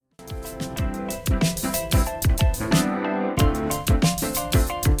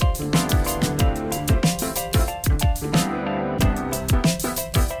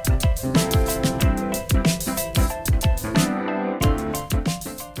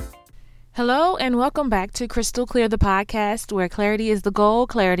Hello and welcome back to Crystal Clear, the podcast where clarity is the goal,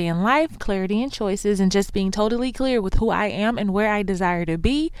 clarity in life, clarity in choices, and just being totally clear with who I am and where I desire to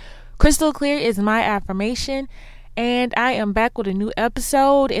be. Crystal clear is my affirmation, and I am back with a new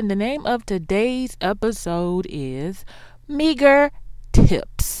episode, and the name of today's episode is Meager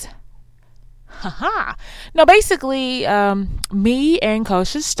Tips. Haha. Now, basically, me and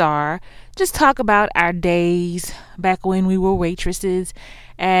Kosha Star just talk about our days back when we were waitresses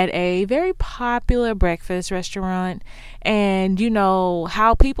at a very popular breakfast restaurant, and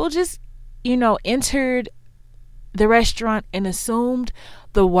how people just entered the restaurant and assumed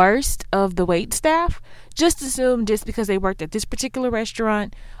the worst of the wait staff. Just assumed just because they worked at this particular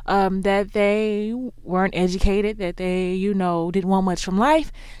restaurant that they weren't educated, that they didn't want much from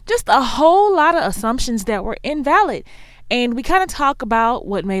life. Just a whole lot of assumptions that were invalid. And we kind of talk about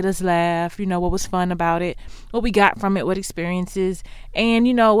what made us laugh, what was fun about it, what we got from it, what experiences, and,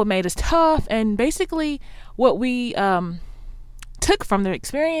 what made us tough, and basically what we took from the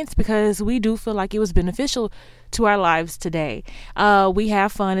experience, because we do feel like it was beneficial to our lives today. We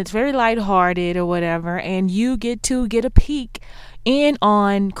have fun. It's very lighthearted or whatever, and you get to get a peek in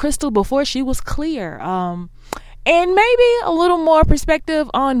on Crystal before she was clear. And maybe a little more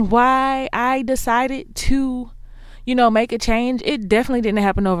perspective on why I decided to make a change. It definitely didn't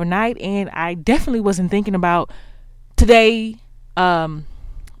happen overnight, and I definitely wasn't thinking about today. I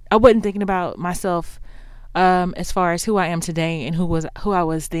wasn't thinking about myself as far as who I am today and who I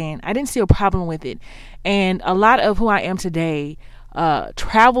was then. I didn't see a problem with it, and a lot of who I am today not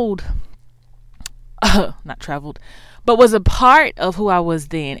traveled, but was a part of who I was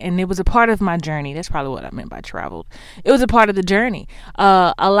then, and it was a part of my journey. That's probably what I meant by traveled. It was a part of the journey.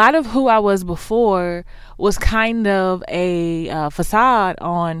 A lot of who I was before was kind of a facade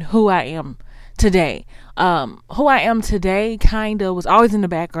on who I am today. Who I am today kind of was always in the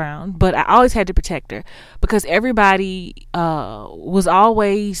background, but I always had to protect her because everybody was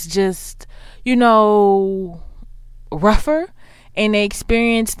always just, rougher. And they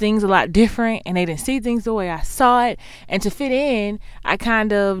experienced things a lot different, and they didn't see things the way I saw it. And to fit in, I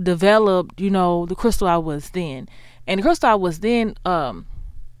kind of developed, the Crystal I was then. And the Crystal I was then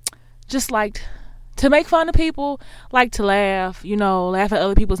just liked to make fun of people, liked to laugh, laugh at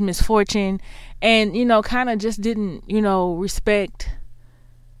other people's misfortune, and, kind of just didn't, respect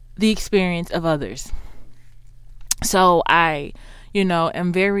the experience of others. So I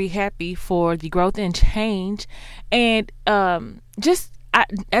am very happy for the growth and change. And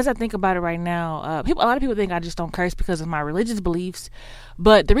as I think about it right now, a lot of people think I just don't curse because of my religious beliefs.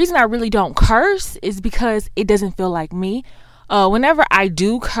 But the reason I really don't curse is because it doesn't feel like me. Whenever I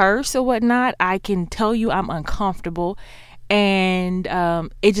do curse or whatnot, I can tell you I'm uncomfortable. And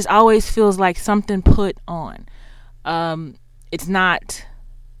it just always feels like something put on. It's not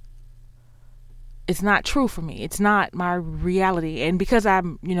true for me. It's not my reality. And because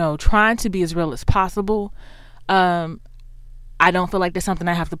I'm, trying to be as real as possible, I don't feel like there's something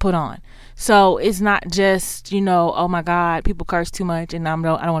I have to put on. So it's not just, oh my God, people curse too much and I don't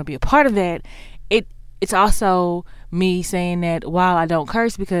want to be a part of that. It's also me saying that while I don't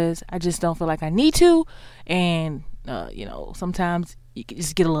curse because I just don't feel like I need to. And, sometimes you can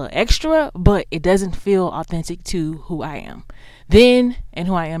just get a little extra, but it doesn't feel authentic to who I am then and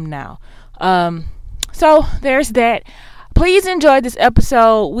who I am now. So there's that. Please enjoy this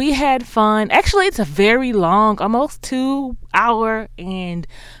episode. We had fun. Actually, it's a very long, almost 2 hour and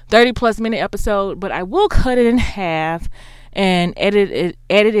 30 plus minute episode, but I will cut it in half and edit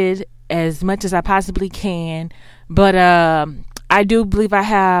it as much as I possibly can. But I do believe I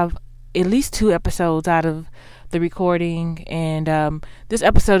have at least 2 episodes out of the recording, and this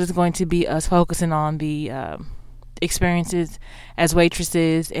episode is going to be us focusing on the experiences as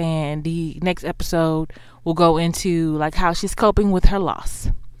waitresses, and the next episode will go into like how she's coping with her loss.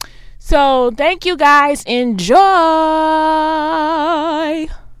 So thank you guys. Enjoy.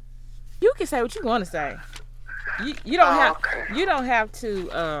 You can say what you want to say. You don't have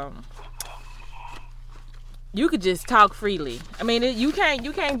to you could just talk freely. I mean, you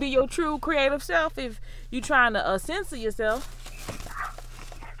can't be your true creative self if you trying to censor yourself.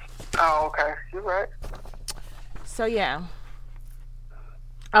 Oh, okay. You're right. So yeah.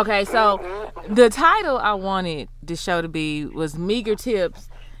 Okay, so the title I wanted the show to be was Meager Tips,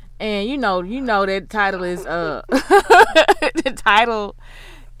 and you know that title is the title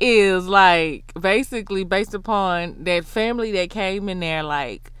is like basically based upon that family that came in there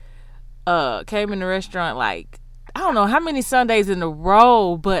came in the restaurant like I don't know how many Sundays in a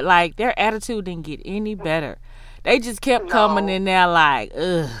row, but like their attitude didn't get any better. They just kept coming in there like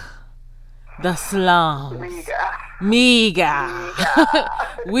ugh. The slums. Miga.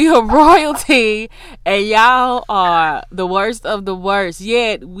 We are royalty, and y'all are the worst of the worst.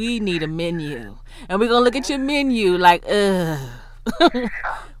 Yet we need a menu, and we're gonna look at your menu like, ugh.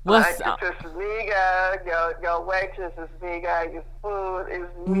 What's like, up? It's just miga. Your waitress is miga. Your food is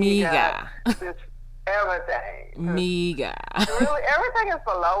Miga. It's everything. Miga. Really, everything is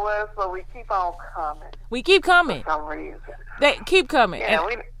below us, but we keep on coming. We keep coming. For some reason. They keep coming. Yeah,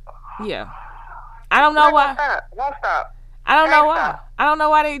 yeah. I don't know why. Won't stop. I don't know why. Stop. I don't know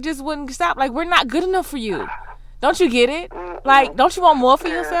why they just wouldn't stop. Like, we're not good enough for you. Don't you get it? Like, don't you want more for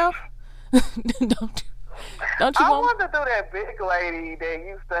yourself? Don't you I want? wanted to do that big lady that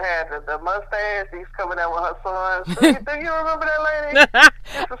used to have the mustache. She's coming out with her sons. Do you remember that lady?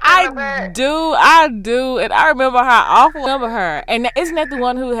 I do, and I remember how awful. I remember her, and isn't that the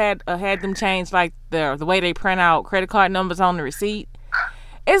one who had them change like the way they print out credit card numbers on the receipt?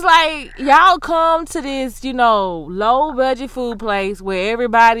 It's like y'all come to this, low budget food place where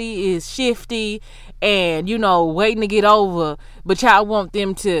everybody is shifty and, waiting to get over, but y'all want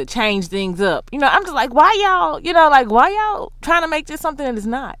them to change things up. I'm just like, why y'all trying to make this something that is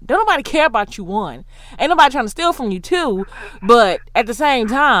not? Don't nobody care about you, one. Ain't nobody trying to steal from you, two. But at the same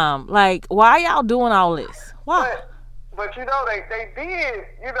time, like, why y'all doing all this? Why? But they did,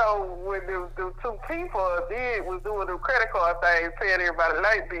 when the two people was doing the credit card things, paying everybody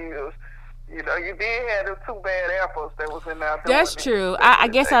light bills. You did have the two bad apples that was in there. That's true. I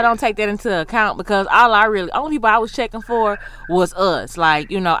guess I don't take that into account because only people I was checking for was us,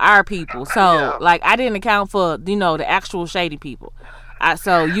 like, our people. So, like, I didn't account for, the actual shady people. That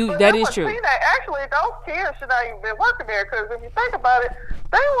is true. See, actually, those kids should not even been working there because if you think about it,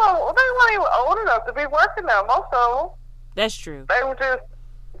 they weren't even old enough to be working there, most of them. That's true. They were just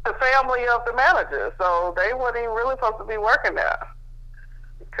the family of the manager, so they weren't even really supposed to be working there.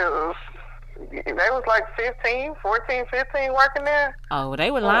 Because they was like 14, 15 working there. Oh, they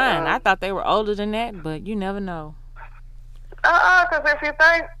were lying. I thought they were older than that, but you never know. Because if you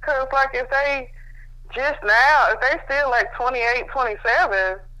think, if they just now, if they still like 28,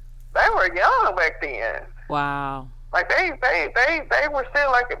 27, they were young back then. Wow. Like they were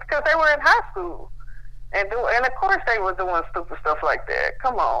still like, because they were in high school. And of course they were doing stupid stuff like that.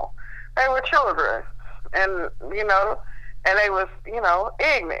 Come on. They were children. And, and they was,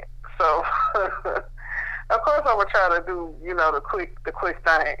 ignorant. So, of course I would try to do, the quick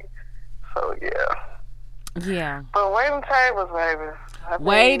thing. So, yeah. Yeah. But waiting tables, baby.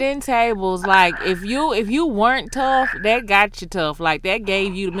 Waiting tables. Like, if you weren't tough, that got you tough. Like, that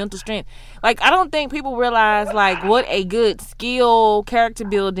gave you the mental strength. Like, I don't think people realize, like, what a good skill, character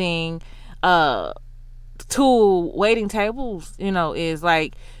building, tool waiting tables is.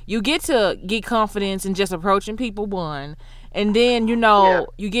 Like, you get to get confidence in just approaching people, one, and then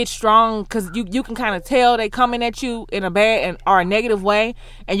you get strong because you can kind of tell they coming at you in a bad or a negative way,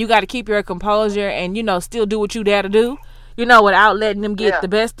 and you got to keep your composure and still do what you dare to do without letting them get the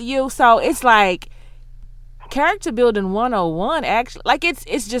best of you. So it's like character building 101. Actually, like,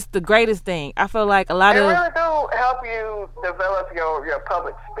 it's just the greatest thing. I feel like a lot of really do help you develop your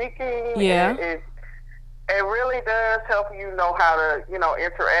public speaking. It really does help you know how to,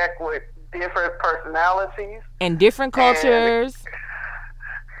 interact with different personalities. And different cultures.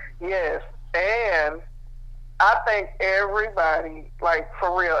 Yes. And I think everybody, like,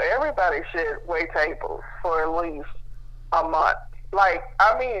 for real, everybody should wait tables for at least a month. Like,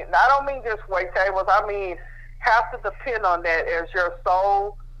 I don't mean just wait tables. I mean, have to depend on that as your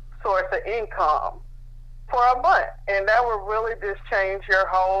sole source of income for a month. And that would really just change your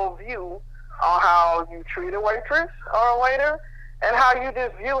whole view on how you treat a waitress or a waiter, and how you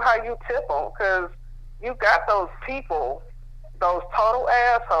just view how you tip them. Because you got those people, those total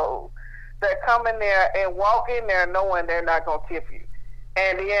assholes, that come in there and walk in there knowing they're not going to tip you.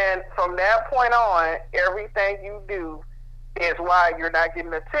 And then from that point on, everything you do is why you're not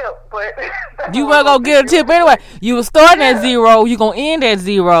getting a tip. But you weren't going to get a tip anyway. You were starting at zero, you're going to end at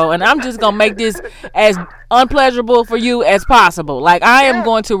zero, and I'm just going to make this as unpleasurable for you as possible. Like, I am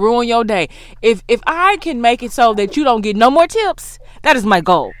going to ruin your day. If I can make it so that you don't get no more tips, that is my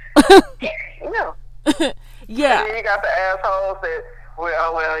goal. Yeah. Yeah. And then you got the assholes that,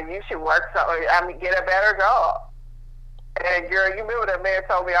 well, you should work something. Get a better job. And girl, you remember that man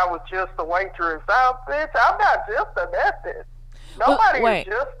told me I was just a waitress. Bitch, I'm not just a method. Nobody is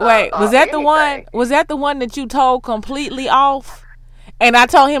just was that the one? Was that the one that you told completely off? And I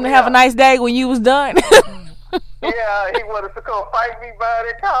told him to have a nice day when you was done. Yeah, he wanted to come fight me by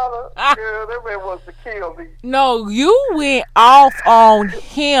the collar. Girl, that man wants to kill me. No, you went off on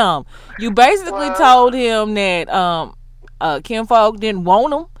him. You basically told him that kinfolk didn't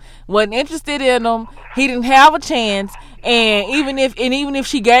want him, wasn't interested in him. He didn't have a chance. And even if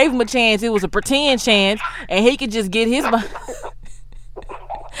she gave him a chance, it was a pretend chance, and he could just get his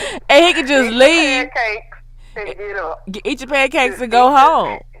and he could just leave, eat your pancakes and go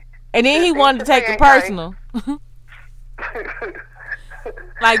home. And then he wanted to take it personal.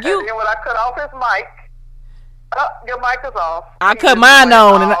 Like you. And then when I cut off his mic, your mic is off. I cut mine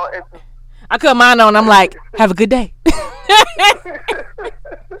on, and I'm like, have a good day.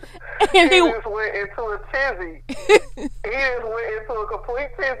 And he just went into a tizzy. He just went into a complete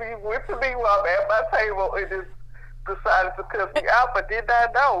tizzy. He went to me while I'm at my table and just decided to cuss me out, but did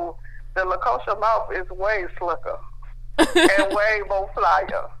not know the LaCocha mouth is way slicker and way more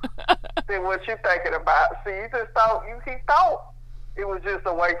flyer than what you're thinking about. See, you just thought he thought it was just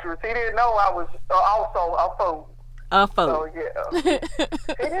a waitress. He didn't know I was also a fool. A fool. So yeah,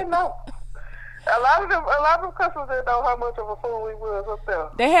 he didn't know. A lot of them customers didn't know how much of a fool we was up there.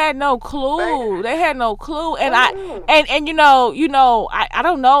 They had no clue. They had no clue. And I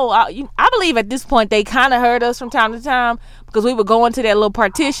don't know. I believe at this point they kind of heard us from time to time because we would go into that little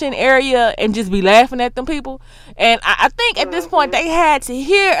partition area and just be laughing at them people. And I think at this point they had to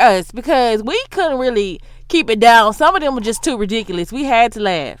hear us because we couldn't really keep it down. Some of them were just too ridiculous. We had to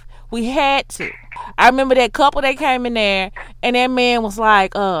laugh. We had to. I remember that couple that came in there, and that man was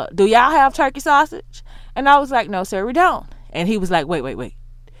like, do y'all have turkey sausage? And I was like, no, sir, we don't. And he was like, wait.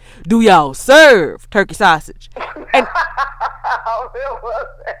 Do y'all serve turkey sausage? And,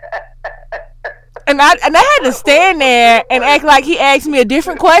 and I had to stand there and act like he asked me a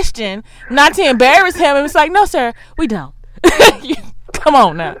different question, not to embarrass him. And it's like, no, sir, we don't. Come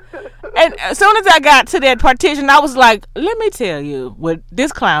on now. And as soon as I got to that partition, I was like, let me tell you what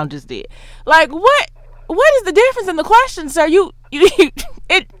this clown just did. Like, what is the difference in the question, sir? We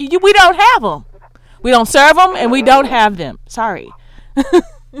don't have them. We don't serve them, and we don't have them. Sorry.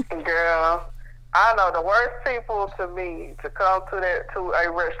 Girl, I know the worst people to me to come to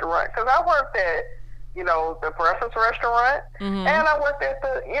a restaurant, because I worked at, the breakfast restaurant, and I worked at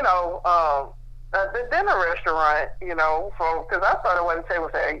the dinner restaurant, because I started waiting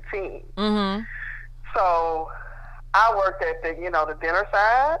tables at 18. Mm-hmm. So I worked at the dinner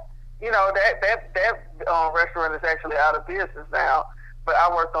side. That restaurant is actually out of business now. But I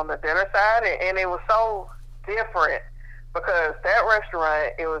worked on the dinner side, and it was so different because that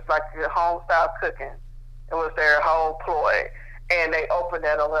restaurant, it was like the home style cooking. It was their whole ploy, and they opened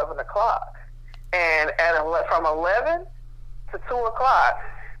at 11 o'clock. And from 11 to 2 o'clock.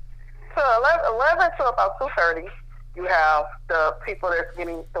 So 11 to about 2:30, you have the people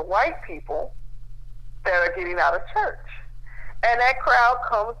the white people that are getting out of church. And that crowd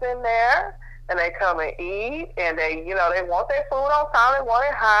comes in there, and they come and eat, and they want their food on time, they want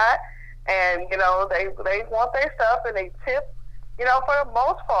it hot, and, they want their stuff, and they tip, for the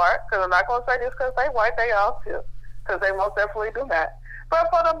most part, because I'm not going to say this because they white, they all tip, because they most definitely do that. But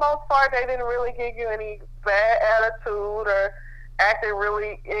for the most part, they didn't really give you any bad attitude or acting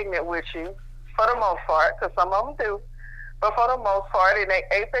really ignorant with you, for the most part, because some of them do. But for the most part, and they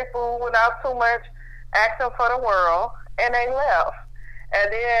ate their food without too much asking for the world, and they left.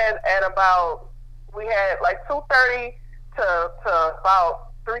 And then we had like 2:30 to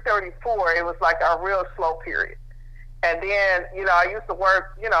about 3:34, it was like our real slow period. And then, I used to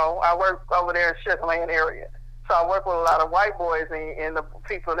work, I worked over there in Sugar Land area. So I worked with a lot of white boys and the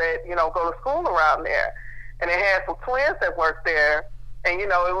people that, go to school around there. And they had some twins that worked there. And, it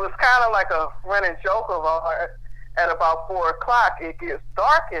was kind of like a running joke of ours. At about 4 o'clock, it gets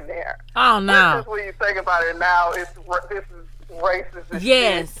dark in there. Oh, no. This is when you think about it now, this is racist and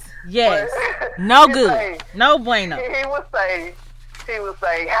yes, shit. Yes. But no good. No bueno. He would say,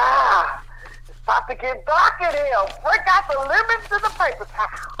 it's about to get dark in here. Break out the lemons and the paper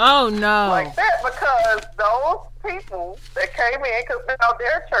towel. Oh, no. Like that, because those people that came in, because now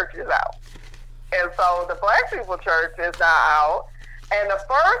their church is out. And so the black people church is now out. And the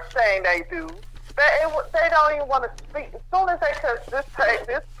first thing they do, they don't even want to speak. As soon as they, because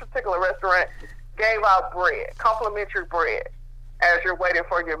this particular restaurant gave out bread, complimentary bread, as you're waiting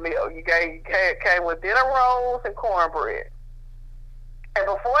for your meal. You came with dinner rolls and cornbread. And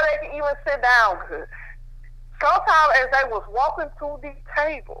before they could even sit down, sometimes as they was walking to the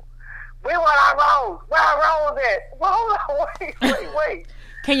table, we want our rolls. Where our rolls at? Well, hold on, wait.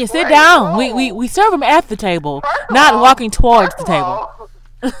 Can you sit down? We serve them at the table, not walking towards the table.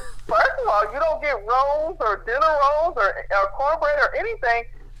 First of all, you don't get rolls or dinner rolls or cornbread or anything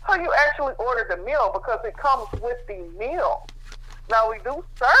until you actually order the meal, because it comes with the meal. Now, we do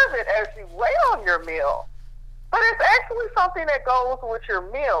serve it as you wait on your meal, but it's actually something that goes with your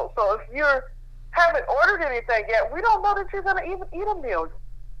meal. So if you're haven't ordered anything yet, we don't know that you're going to even eat a meal.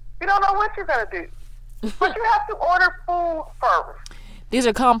 We don't know what you're going to do. But you have to order food first. These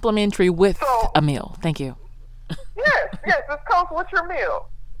are complimentary with a meal. Thank you. Yes, this comes with your meal.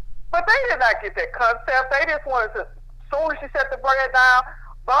 But they did not get that concept. They just wanted to, as soon as she set the bread down,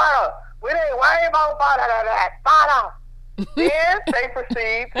 butter. We didn't worry about butter. Then they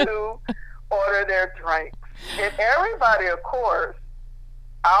proceed to order their drinks. And everybody, of course,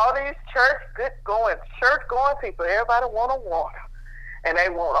 all these church-going people, everybody want a water. And they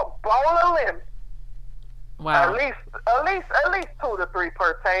want a bowl of lemon. Wow. At least 2 to 3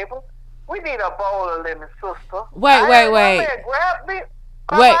 per table. We need a bowl of lemon, sister. Wait. Grab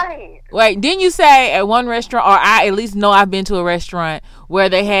me. Wait, didn't you say at one restaurant, or I at least know I've been to a restaurant where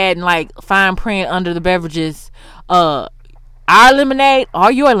they had like fine print under the beverages, our lemonade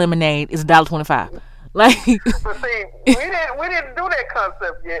or your lemonade is $1.25. Like, but see, we didn't do that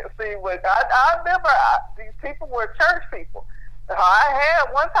concept yet. See, but I remember these people were church people. I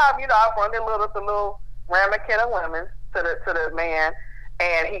had one time, I brought the little ramekin of lemons to the man,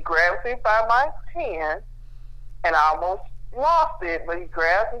 and he grabs me by my hand, and I almost lost it, but he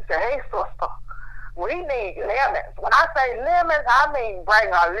grabs me and said, "Hey, sister, we need lemons." When I say lemons, I mean bring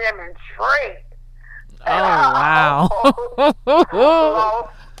a lemon tree. Wow.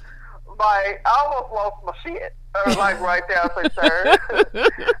 I almost lost my shit. I was like right there, I say, "Sir,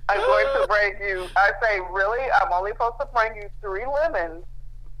 I'm going to bring you," I say, "Really? I'm only supposed to bring you 3 lemons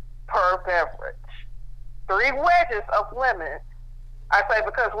per beverage. 3 wedges of lemon." I say,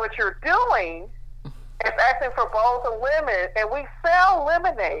 because what you're doing is asking for bowls of lemon, and we sell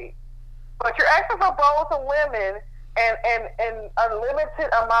lemonade, but you're asking for bowls of lemon and unlimited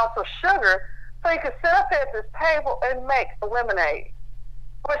amounts of sugar, so you can sit up at this table and make lemonade,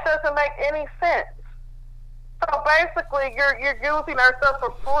 which doesn't make any sense. So basically, you're using our stuff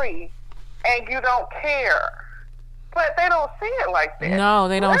for free, and you don't care. But they don't see it like that. No,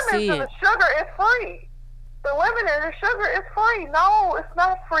 they don't see it. The sugar is free. The lemon and the sugar is free. No, it's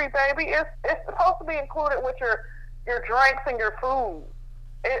not free, baby. It's supposed to be included with your drinks and your food.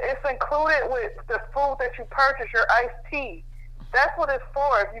 It's included with the food that you purchase, your iced tea. That's what it's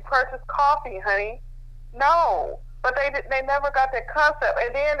for. If you purchase coffee, honey, no. But they never got that concept.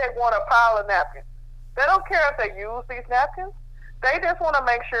 And then they want a pile of napkins. They don't care if they use these napkins. They just want to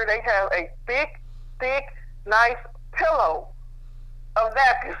make sure they have a big, thick, nice pillow of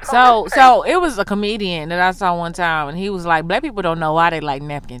napkins. So it was a comedian that I saw one time, and he was like, "Black people don't know why they like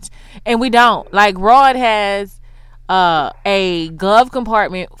napkins, and we don't." Like, Rod has a glove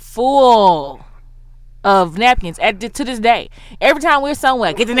compartment full of napkins to this day. Every time we're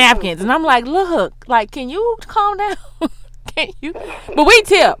somewhere, get the napkins, and I'm like, "Look, like, can you calm down?" Can you? But we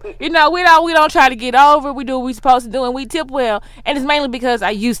tip. We don't try to get over. We do what we're supposed to do, and we tip well. And it's mainly because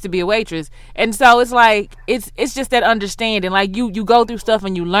I used to be a waitress, and so it's like it's just that understanding. Like you go through stuff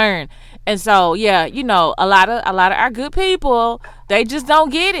and you learn. And so yeah, a lot of our good people, they just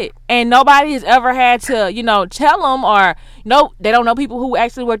don't get it, and nobody has ever had to tell them, or they don't know people who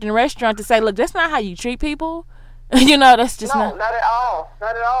actually worked in a restaurant to say, "Look, that's not how you treat people." That's just not at all,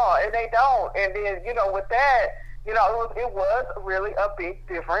 and they don't. And then with that. It was really a big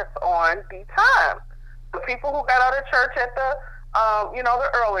difference on the time. The people who got out of church at the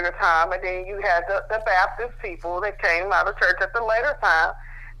earlier time, and then you had the Baptist people that came out of church at the later time,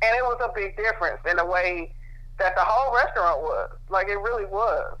 and it was a big difference in the way that the whole restaurant was. Like, it really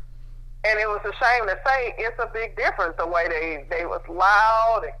was. And it was a shame to say it's a big difference the way they was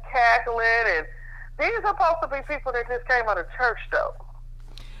loud and cackling, and these are supposed to be people that just came out of church, though.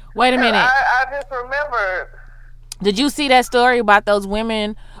 Wait a minute. I just remember. Did you see that story about those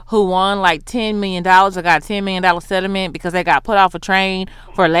women who won like $10 million or got a $10 million settlement because they got put off a train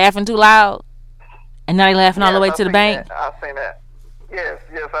for laughing too loud? And now they laughing all the way to the bank? I've seen that. Yes,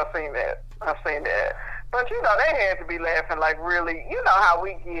 I've seen that. But, they had to be laughing like really, how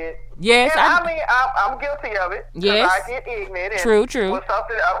we get. Yes. And I'm guilty of it. Yes. I get ignorant. And True. when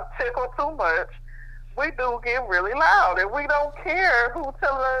something I'm tickled too much, we do get really loud. And we don't care who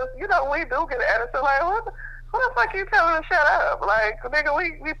tells us, we do get an attitude like, what the fuck you telling us to shut up? Like, nigga,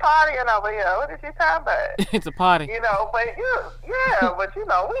 we partying over here. What is you talking about? It's a party. But but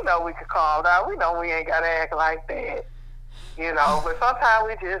we know we can calm down. We know we ain't gotta act like that. But sometimes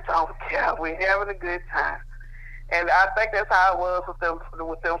we just don't care. We having a good time. And I think that's how it was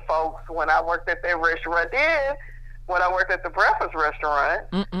with them folks when I worked at that restaurant. Then when I worked at the breakfast restaurant,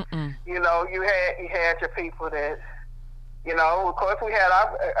 you had your people that, of course we had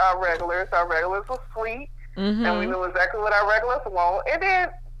our regulars. Our regulars were sweet. Mm-hmm. And we knew exactly what our regulars want. And then,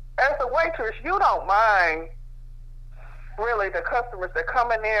 as a waitress, you don't mind, really, the customers that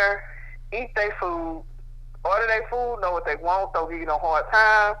come in there eat their food, order their food, know what they want, don't give you no hard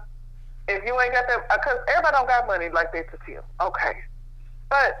time. If you ain't got that, because everybody don't got money like that to tip. Okay.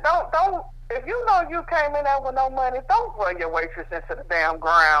 But don't, if you know you came in there with no money, don't run your waitress into the damn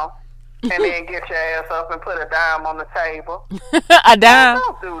ground and then get your ass up and put a dime on the table. A dime?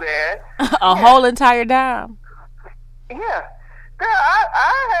 Don't do that. A whole entire dime. Yeah. Girl,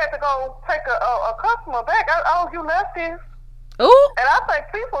 I had to go take a customer back. You left this. Ooh. And I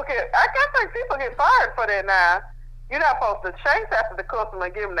think people get fired for that now. You're not supposed to chase after the customer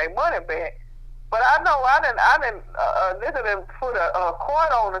and give them their money back. But I know I didn't nigga done put a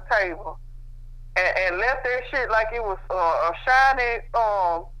quarter on the table and left that shit like it was a shiny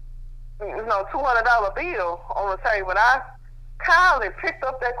 $200 bill on the table. And I kindly picked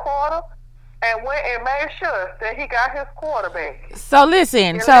up that quarter and went and made sure that he got his quarter back. So listen,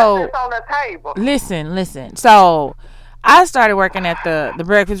 and so left this on the table. Listen. So I started working at the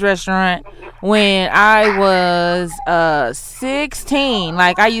breakfast restaurant when I was 16.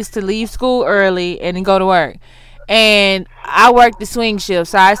 Like, I used to leave school early and then go to work. And I worked the swing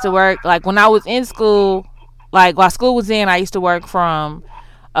shift. So I used to work, like, when I was in school, like, while school was in, I used to work from,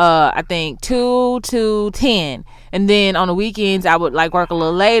 I think, 2 to 10. And then on the weekends, I would, like, work a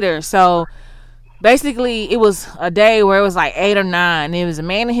little later. So basically, it was a day where it was, like, 8 or 9. And it was a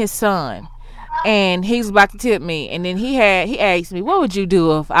man and his son. And he was about to tip me, and then he asked me, what would you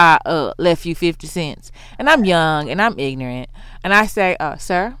do if I left you 50 cents? And I'm young and I'm ignorant, and I say,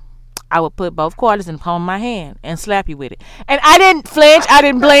 sir, I would put both quarters in the palm of my hand and slap you with it. And I didn't flinch, I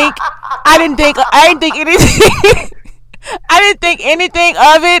didn't blink, I didn't think anything. I didn't think anything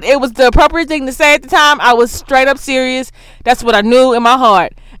of it. It was the appropriate thing to say at the time. I was straight up serious. That's what I knew in my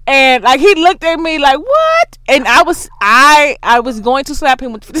heart. And like, he looked at me like, what? And I was going to slap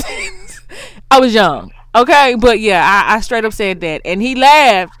him with 50 cents. I was young, okay? But yeah, I straight up said that. And he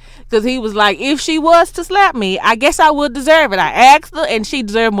laughed because he was like, if she was to slap me, I guess I would deserve it. I asked her and she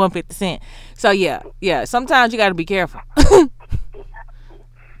deserved more than 50 cents. So yeah, sometimes you got to be careful. Girl,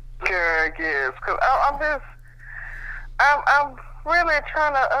 yes. Because I'm really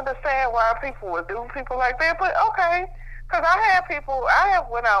trying to understand why people would do people like that. But okay, because I have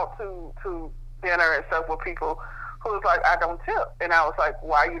went out to dinner and stuff with people who was like, I don't tip. And I was like,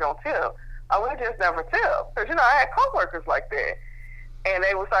 why you don't tip? We just never tip. Because, I had coworkers like that. And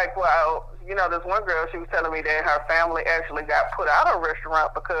they was like, well, this one girl, she was telling me that her family actually got put out of a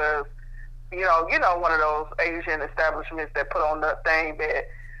restaurant because, one of those Asian establishments that put on the thing that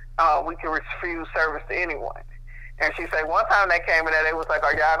we can refuse service to anyone. And she said one time they came in there, they was like,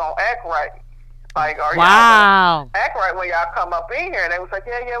 are y'all going to act right? Like, are y'all going to act right when y'all come up in here? And they was like,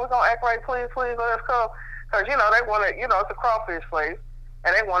 yeah, we're going to act right. Please, let us come. Because, they want to, it's a crawfish place,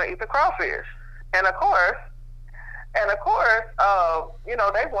 and they want to eat the crawfish. And of course, they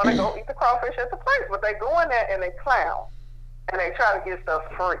want to go eat the crawfish at the place. But they go in there and they clown. And they try to get stuff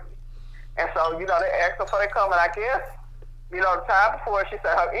free. And so, they ask them before they come. And I guess, the time before, she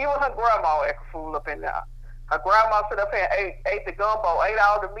said even her grandma ate food up in there. Her grandma sit up here and ate the gumbo, ate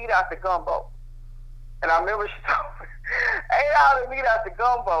all the meat out the gumbo. And I remember she told me, ate all the meat out the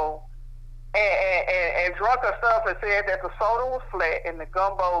gumbo. And drunk her stuff and said that the soda was flat and the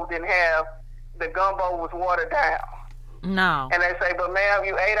gumbo was watered down. No. And they say, but ma'am,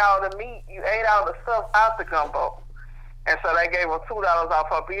 you ate all the meat, you ate all the stuff out the gumbo. And so they gave her $2 off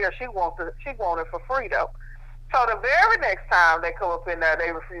her beer. She wanted for free though. So the very next time they come up in there,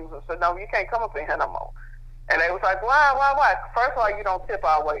 they refused and said, no, you can't come up in here no more. And they was like, why? First of all, you don't tip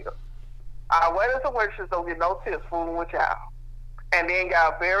our waiters. Our waiters and waitresses don't get no tips fooling with y'all. And then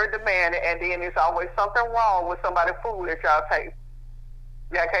y'all very demanding, and then there's always something wrong with somebody's food at y'all table.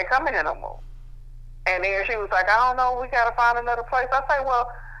 Y'all can't come in here no more. And then she was like, I don't know, we got to find another place. I say, well,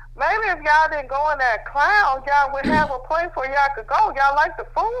 maybe if y'all didn't go in that clown, y'all would have a place where y'all could go. Y'all like the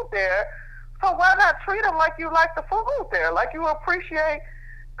food there, so why not treat them like you like the food there, like you appreciate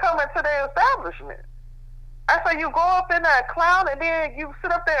coming to their establishment? I say, you go up in that clown, and then you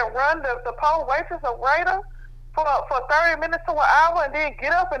sit up there and run the poor waitress or waiter for 30 minutes to an hour and then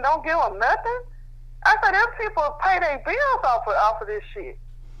get up and don't give them nothing? I said, them people pay their bills off of this shit.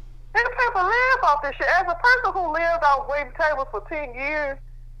 Them people live off this shit. As a person who lived off waiting tables for 10 years,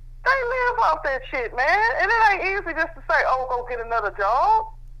 they live off that shit, man. And it ain't easy just to say, oh, go get another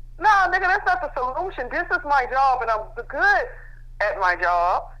job. No, nigga, that's not the solution. This is my job, and I'm good at my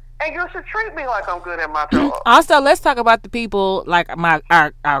job. And you should treat me like I'm good at my job. Also, let's talk about the people like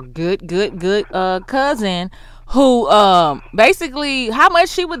our good cousin who basically how much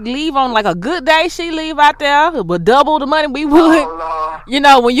she would leave on like a good day. She leave out there would double the money we would. Oh, you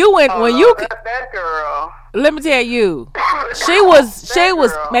know, when you went when you that girl. let me tell you, she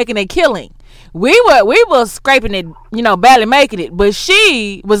was making a killing. We were scraping it, you know, barely making it, but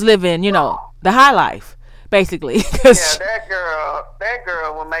she was living, you know, the high life basically. Yeah, that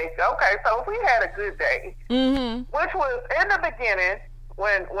girl will make. Okay, so if we had a good day, which was in the beginning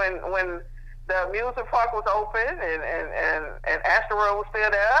when the amusement park was open and Asteroid was still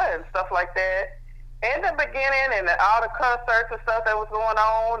there and stuff like that. In the beginning and all the concerts and stuff that was going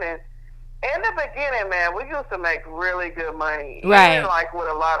on, and in the beginning, man, we used to make really good money. Right. Even like with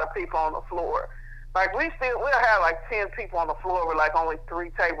a lot of people on the floor. Like we'll have like 10 people on the floor with like only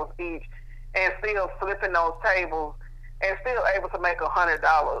 3 tables each, and still flipping those tables and still able to make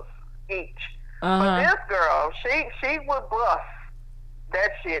 $100 each. But this girl, she would bust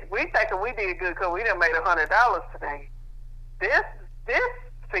that shit. We thinking we did good because we done made $100 today. This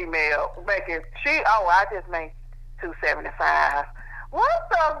female making I just made $275. What?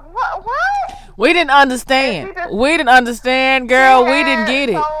 We didn't understand. We didn't understand, girl. We didn't get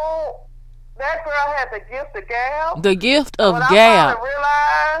it. That girl had the gift of gab. The gift of gab.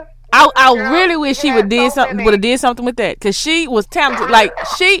 I really wish she would have did something with that, because she was talented. Like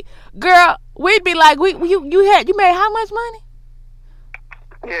girl, we'd be like, you made how much money?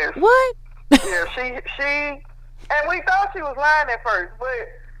 Yes. What? Yeah, she, and we thought she was lying at first, but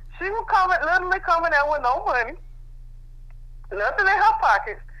she was literally coming out with no money, nothing in her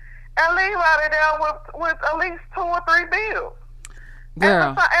pockets, and leave out of there with at least 2 or 3 bills.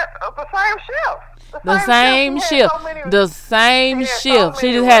 Girl. The same shift. The same shift.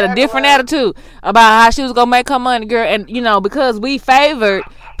 She just had a different attitude about how she was gonna make her money, girl. And you know, because we favored,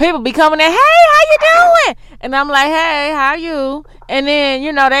 people be coming in, hey, how you doing? And I'm like, hey, how you? And then,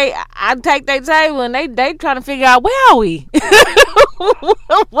 you know, I take their table and they trying to figure out, where are we?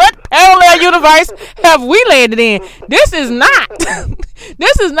 What parallel universe have we landed in? This is not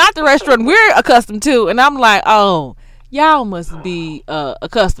the restaurant we're accustomed to. And I'm like, oh, y'all must be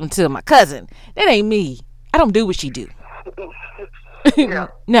accustomed to my cousin. That ain't me. I don't do what she do. Yeah.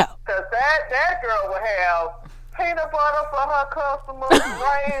 No. Because that girl would have peanut butter for her customers,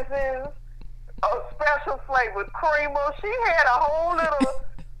 raisins, a special flavored creamer. She had a whole little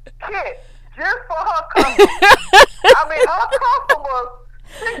kit just for her customers. I mean, her customers,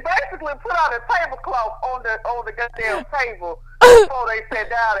 she basically put out a tablecloth on the goddamn table before they sat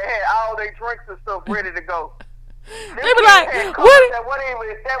down and had all their drinks and stuff ready to go. They be like, what?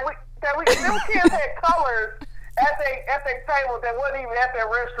 Them kids had colors at their table that wasn't even at their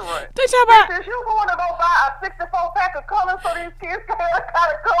restaurant. They talk about, Since you going to go buy a 64-pack of colors so these kids can have the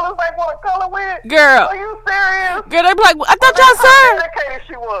kind of colors they want to color with? Girl. Are you serious? Girl, they be like, I thought y'all served. How dedicated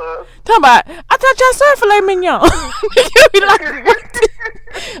she was. Talk about, I thought y'all served filet mignon. You be like,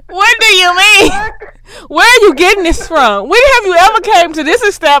 what do you mean? Where are you getting this from? When have you ever came to this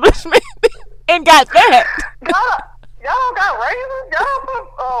establishment and got that? Y'all got raisins? Y'all don't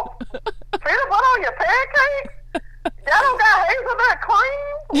put peanut butter on your pancakes? Y'all don't got hazelnut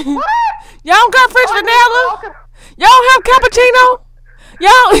cream? What? Y'all don't got French vanilla? Y'all don't have cappuccino?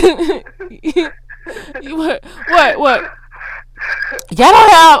 What? Y'all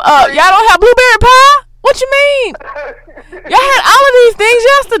don't have blueberry pie? What you mean? Y'all had all of these things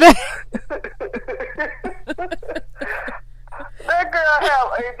yesterday. That girl have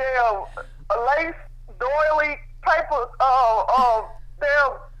a lace doily paper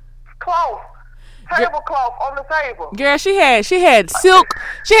damn cloth. Tablecloth on the table. Girl, she had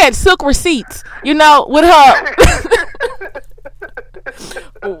silk receipts, you know, with her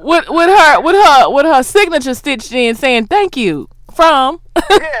with her signature stitched in saying thank you from.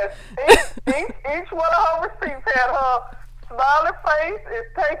 Yes. Each one of her receipts had her smiling face and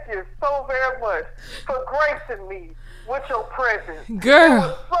thank you so very much for gracing me with your presence. Girl. It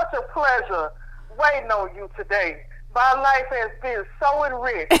was such a pleasure waiting on you today. My life has been so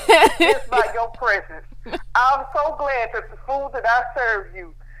enriched just by your presence. I'm so glad that the food that I serve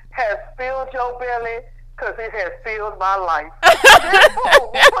you has filled your belly because it has filled my life. This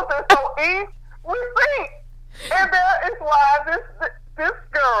food, we put this on each receipt. And that is why this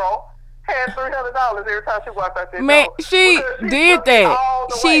girl had $300 every time she walked out there. Man, she did that.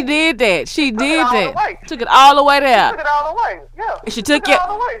 She did that. She did that. Took it all the way there. She took it all the way. Yeah. She took it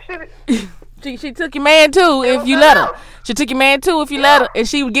all the way. She took your man too if you let her. She took your man too if you let her, and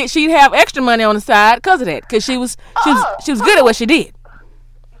she'd have extra money on the side because of that. Because she was good at what she did. Took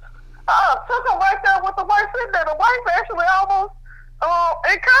her right there with the wife sitting there. The wife actually almost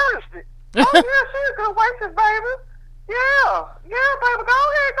encouraged it. Oh yeah, she's a good waitress, baby. Yeah, baby, go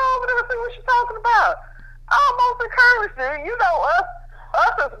ahead, go over there and see what she's talking about. I almost encourage you. You know, us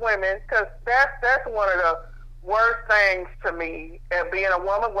as women, because that's one of the worst things to me, being a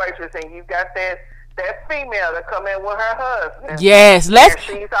woman waitress, and you got that female to come in with her husband. Yes,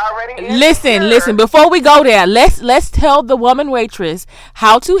 she's already listen. Before we go there, let's tell the woman waitress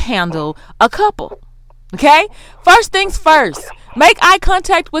how to handle a couple. Okay, first things first. Make eye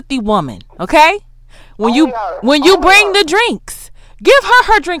contact with the woman. Okay, when you bring the drinks, give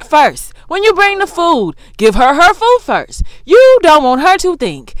her drink first. When you bring the food, give her food first. You don't want her to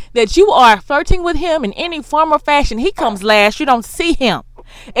think that you are flirting with him in any form or fashion. He comes last. You don't see him.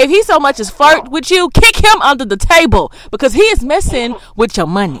 If he so much as flirt with you, kick him under the table because he is messing with your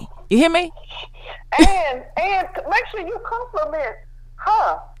money. You hear me? And make sure you compliment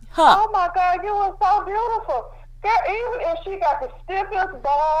her. Oh my God, you are so beautiful. Girl, even if she got the stiffest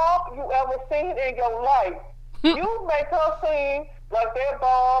bob you ever seen in your life, you make her seem like that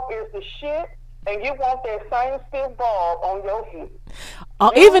bob is the shit, and you want that same stiff bob on your head.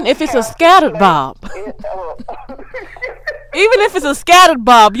 Even if it's a scattered bob. Even if it's a scattered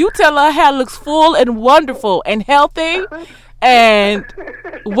bob, you tell her hair looks full and wonderful and healthy. And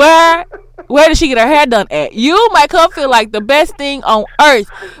where does she get her hair done at? You make her feel like the best thing on earth,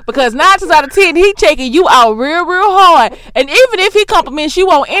 because 9 times out of 10 he checking you out real hard. And even if he compliments you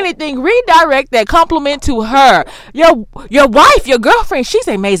on anything, redirect that compliment to her. Your wife, your girlfriend, she's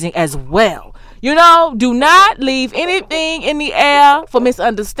amazing as well. You know, do not leave anything in the air for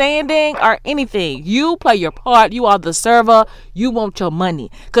misunderstanding or anything. You play your part. You are the server. You want your money.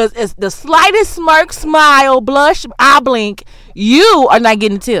 Because it's the slightest smirk, smile, blush, eye blink, you are not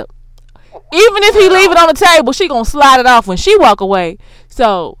getting a tip. Even if he leave it on the table, she going to slide it off when she walk away.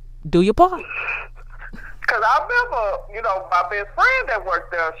 So, do your part. Because I remember, my best friend that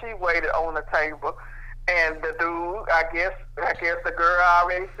worked there, she waited on the table. And the dude, I guess the girl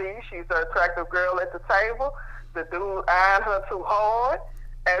already sees she's an attractive girl at the table. The dude eyeing her too hard.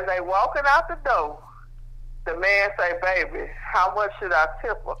 As they walking out the door, the man say, "Baby, how much should I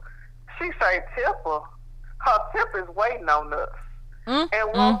tip her?" She say, "Tip her? Her tip is waiting on us."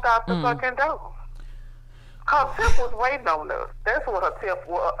 And walked out the fucking door. Her tip was waiting on us. That's what her tip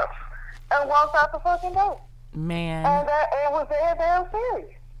was. And walked out the fucking door. Man. And it was dead damn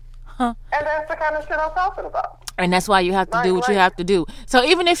serious. And that's the kind of shit I'm talking about. And that's why you have to do what you have to do. So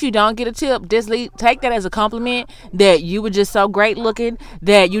even if you don't get a tip, just take that as a compliment that you were just so great looking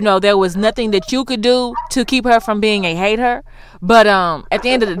that, there was nothing that you could do to keep her from being a hater. But at the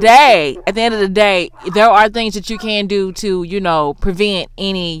end of the day, there are things that you can do to, prevent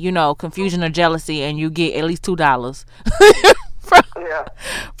any, confusion or jealousy, and you get at least $2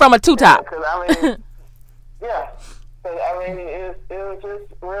 from a two-top. Yeah. It was just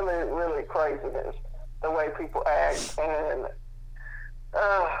really, really craziness the way people act, and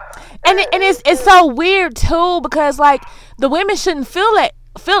it's so weird too, because like the women shouldn't feel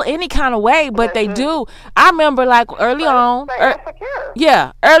any kind of way, but they do. I remember like early on,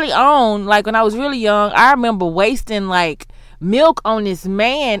 like when I was really young, I remember wasting like milk on this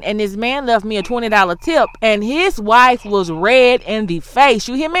man, and this man left me a $20 tip, and his wife was red in the face.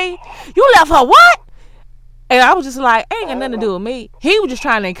 You hear me? You left her what? And I was just like, ain't got nothing to do with me. He was just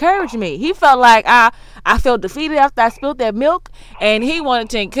trying to encourage me. He felt like I felt defeated after I spilled that milk, and he wanted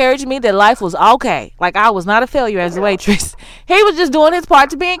to encourage me that life was okay. Like I was not a failure as a waitress. He was just doing his part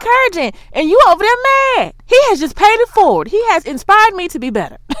to be encouraging. And you over there mad. He has just paid it forward. He has inspired me to be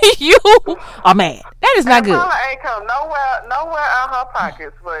better. You are mad. That is not good. Mama ain't come nowhere out her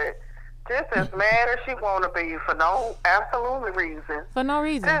pockets, but just as mad as she want to be for no absolute reason. For no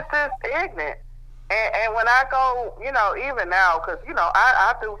reason. Just ignorant. And when I go, even now, because,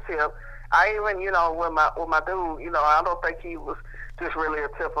 I do tip. I even, with my dude, I don't think he was just really a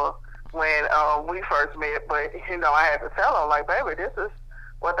tipper when we first met. But, I had to tell him, like, baby, this is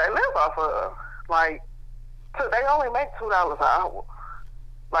what they live off of. Like, they only make $2 an hour.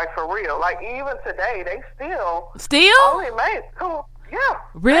 Like, for real. Like, even today, they still only make $2. Yeah.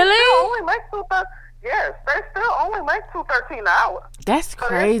 Really? They still only make $2. Yes, they still only make $2.13 an hour. That's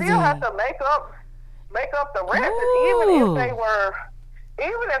crazy. So they still have to make up the rest. And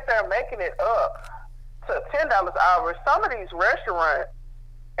even if they're making it up to $10 an hour, some of these restaurants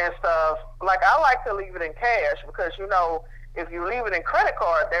and stuff, like I like to leave it in cash because, if you leave it in credit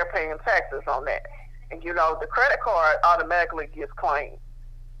card, they're paying taxes on that. And, the credit card automatically gets claimed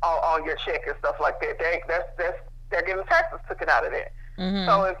on your check and stuff like that. They're getting taxes taken out of that. Mm-hmm.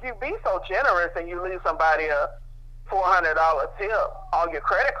 So if you be so generous and you leave somebody a $400 tip on your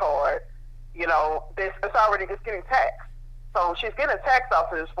credit card, it's getting taxed. So she's getting taxed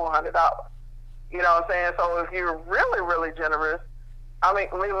off of this $400. You know what I'm saying? So if you're really, really generous, leave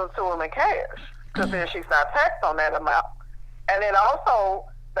them to them in cash. because then she's not taxed on that amount. And then also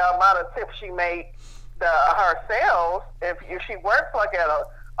the amount of tips she made, her sales, if she works like at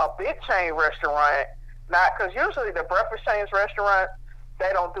a big chain restaurant, not because usually the breakfast chains restaurant, they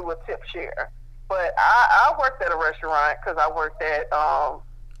don't do a tip share. But I worked at a restaurant because I worked at, I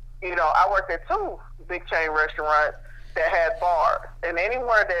worked at 2 big chain restaurants that had bars. And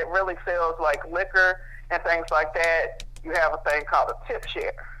anywhere that really sells like liquor and things like that, you have a thing called a tip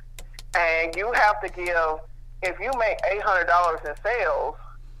share. And you have to give, if you make $800 in sales,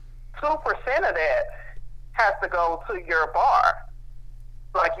 2% of that has to go to your bar.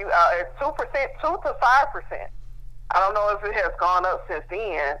 Like it's 2%, 2 to 5%. I don't know if it has gone up since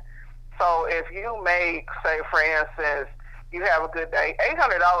then. So if you make, say, for instance, you have a good day,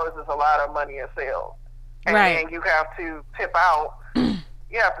 $800 is a lot of money in sales. And then you have to tip out, 5%.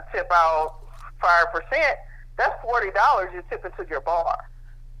 That's $40 you tip into your bar.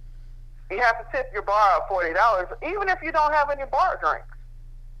 You have to tip your bar $40, even if you don't have any bar drinks.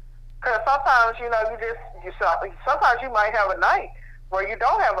 Because sometimes, sometimes you might have a night where you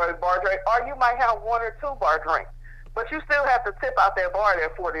don't have a bar drink, or you might have 1 or 2 bar drinks. But you still have to tip out that bar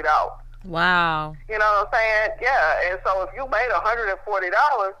that $40. Wow. You know what I'm saying? Yeah. And so if you made $140,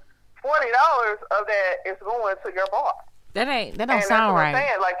 $40 of that is going to your bar. That don't sound that's what right. I'm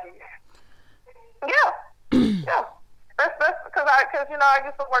saying. Like, yeah. That's because I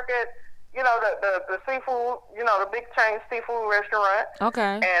used to work at the seafood, the big chain seafood restaurant.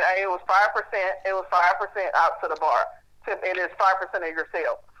 Okay. And it was 5%. It was 5% out to the bar. It is 5% of your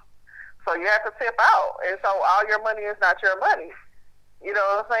sales. So you have to tip out, and so all your money is not your money. You know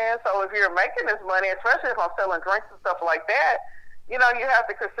what I'm saying? So if you're making this money, especially if I'm selling drinks and stuff like that, you have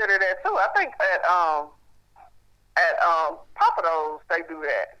to consider that too. I think at Papados they do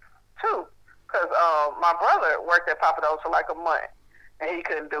that too, because my brother worked at Papados for like a month, and he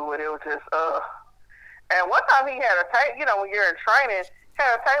couldn't do it. It was just And one time he had a table. When you're in training,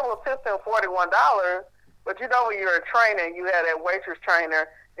 had a table tipped him $41, but when you're in training, you had that waitress trainer.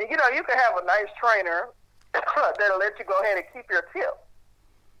 And, you can have a nice trainer that'll let you go ahead and keep your tip.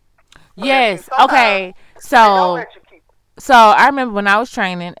 Yes. Okay. So I remember when I was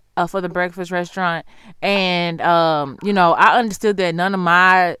training for the breakfast restaurant, and I understood that none of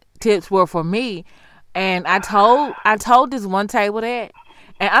my tips were for me, and I told this one table that,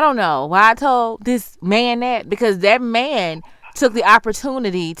 and I don't know why I told this man that, because that man took the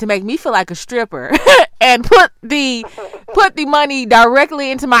opportunity to make me feel like a stripper and put the money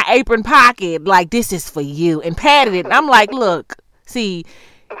directly into my apron pocket, like, this is for you, and patted it. And I'm like, look, see,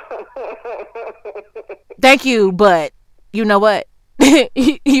 thank you, but you know what?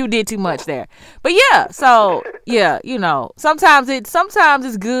 You did too much there. But yeah, so yeah, sometimes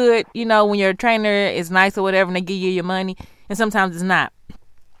it's good, when your trainer is nice or whatever and they give you your money, and sometimes it's not.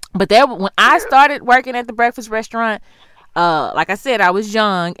 But when I started working at the breakfast restaurant, like I said, I was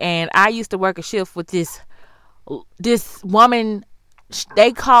young, and I used to work a shift with this woman.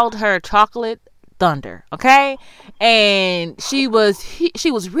 They called her Chocolate Thunder, okay? And she was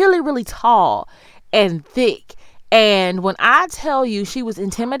really, really tall and thick. And when I tell you she was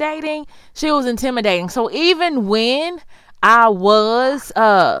intimidating. So even when I was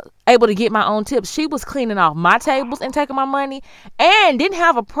able to get my own tips, she was cleaning off my tables and taking my money, and didn't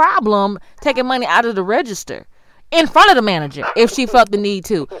have a problem taking money out of the register in front of the manager if she felt the need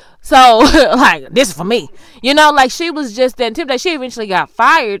to. So, like, this is for me. She was just that intimidating. She eventually got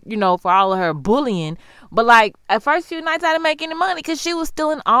fired, for all of her bullying. But, like, at first few nights I didn't make any money because she was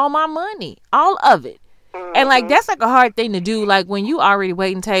stealing all my money. All of it. And, like, that's, like, a hard thing to do. Like, when you already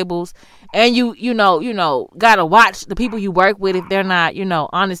waiting tables and you gotta watch the people you work with if they're not,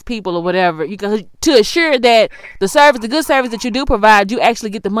 honest people or whatever. To assure that the good service that you do provide, you actually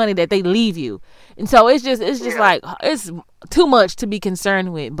get the money that they leave you. And so it's just like, it's too much to be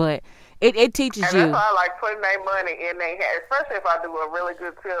concerned with, but it teaches you. And that's why I like putting their money in their hand, especially if I do a really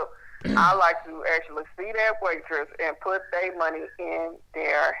good tip. I like to actually see that waitress and put their money in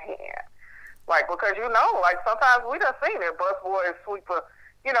their hand. Like, because sometimes we done seen it. Bus boys sweep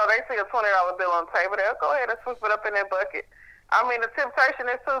they see a $20 bill on the table, they'll go ahead and sweep it up in their bucket. I mean, the temptation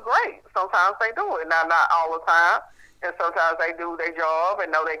is too great. Sometimes they do it. Now, not all the time. And sometimes they do their job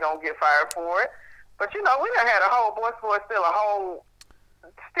and know they're going to get fired for it. But, we done had a whole bus boy steal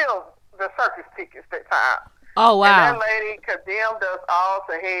the circus tickets that time. Oh, wow. And that lady condemned us all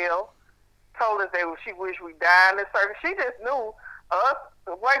to hell, told us she wished we died in the circus. She just knew us,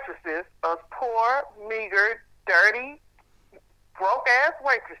 the waitresses, us poor, meager, dirty, broke-ass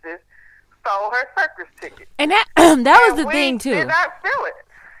waitresses, stole her circus ticket. And that was the thing, too. We did not steal it.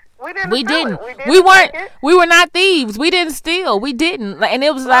 We didn't. We were not thieves. We didn't steal. We didn't. And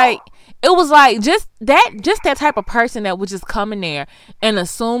it was like, it was like just that type of person that would just come in there and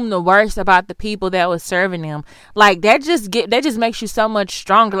assume the worst about the people that was serving them. Like that just makes you so much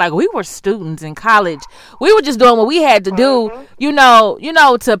stronger. Like we were students in college. We were just doing what we had to do, you know,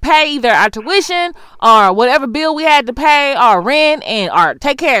 to pay either our tuition or whatever bill we had to pay, or rent, and or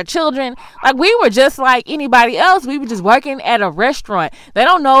take care of children. Like we were just like anybody else. We were just working at a restaurant. They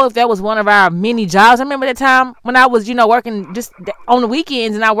don't know if that was one of our many jobs. I remember that time when I was, working just on the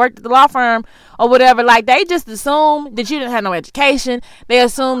weekends and I worked at the law firm or whatever. Like they just assumed that you didn't have no education. They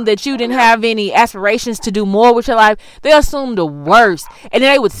assumed that you didn't have any aspirations to do more with your life. They assumed the worst, and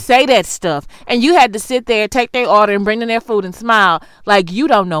then they would say that stuff, and you had to sit there, take their order, and bring them their food and smile like you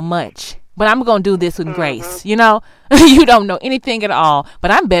don't know much, but I'm gonna do this with grace. You don't know anything at all,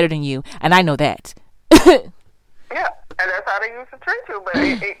 but I'm better than you, and I know that. Yeah, and that's how they used to treat you. But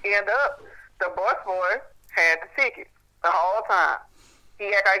it ended up the boy had the ticket the whole time. He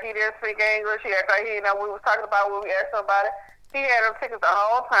acted like he didn't speak English. He acted like he didn't know what we was talking about when we asked him about it. He had them tickets the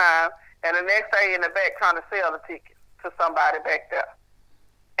whole time, and the next day in the back trying to sell the ticket to somebody back there.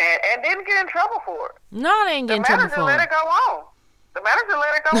 And didn't get in trouble for it. No, they didn't get in trouble for it. The manager let it go on. The manager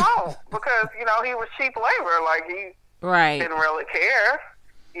let it go on because, he was cheap labor. Like, he didn't really care.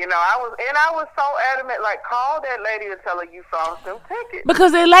 I was so adamant, like, call that lady and tell her you found some tickets.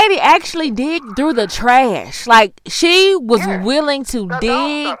 Because the lady actually dig through the trash. Like, she was willing to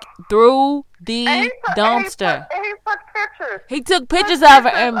dig through the dumpster. And he took pictures. He took pictures of her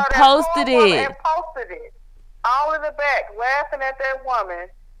and posted it. All in the back, laughing at that woman.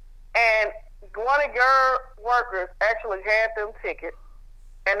 And one of your workers actually had them tickets.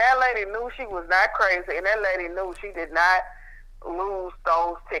 And that lady knew she was not crazy. And that lady knew she did not lose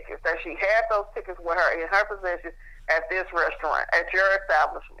those tickets, that she had those tickets with her in her possession at this restaurant, at your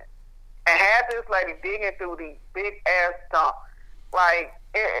establishment, and had this lady digging through the big ass dump. Like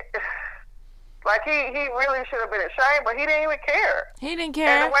he really should have been ashamed, but he didn't even care. He didn't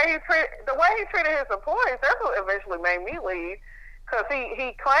care. And the way he treated his employees, that's what eventually made me leave, because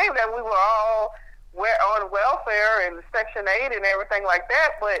he claimed that we were all on welfare and Section 8 and everything like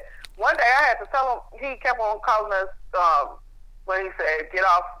that. But one day I had to tell him, he kept on calling us. When he said, get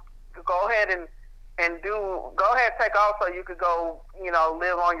off, go ahead and take off so you could go,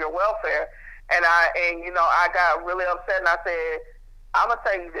 live on your welfare. And I got really upset, and I said, I'm going to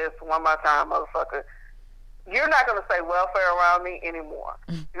tell you this one more time, motherfucker. You're not going to say welfare around me anymore.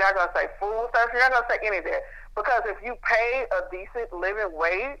 You're not going to say food stuff. You're not going to say any of that. Because if you pay a decent living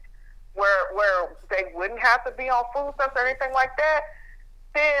wage where they wouldn't have to be on food stuff or anything like that,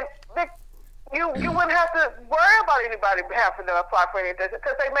 then you wouldn't have to worry about anybody having to apply for anything,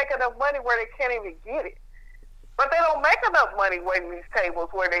 because they make enough money where they can't even get it. But they don't make enough money waiting these tables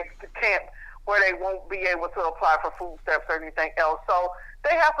where they won't be able to apply for food stamps or anything else. So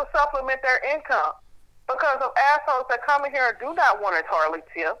they have to supplement their income because of assholes that come in here and do not want to hardly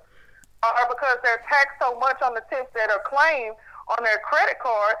tip, or because they're taxed so much on the tips that are claimed on their credit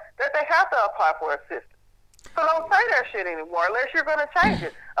card that they have to apply for assistance. So don't say that shit anymore unless you're going to change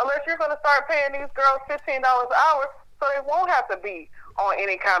it. Unless you're going to start paying these girls $15 an hour so they won't have to be on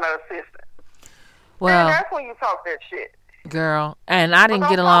any kind of assistance. Well, and that's when you talk that shit. Girl, and I didn't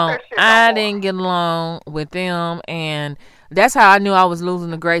get along. I didn't get along with them, and that's how I knew I was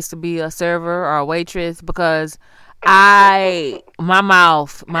losing the grace to be a server or a waitress, because my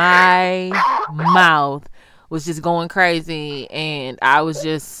mouth was just going crazy, and I was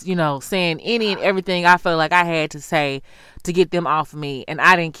just, saying any and everything I felt like I had to say to get them off of me, and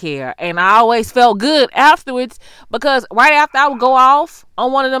I didn't care. And I always felt good afterwards, because right after I would go off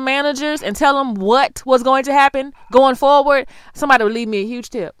on one of the managers and tell them what was going to happen going forward, somebody would leave me a huge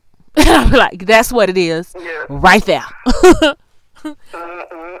tip. And I'd be like, that's what it is, right there.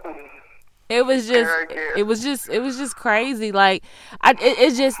 It was just crazy. Like,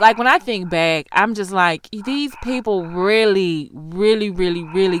 it's just like, when I think back, I'm just like, these people really, really, really,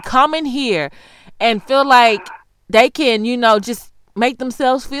 really come in here and feel like they can, just make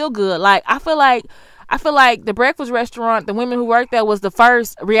themselves feel good. Like, I feel like the Breakfast Restaurant, the women who worked there, was the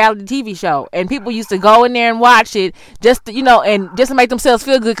first reality TV show, and people used to go in there and watch it just to, and just to make themselves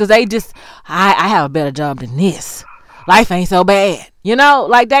feel good, because they just, I have a better job than this. Life ain't so bad.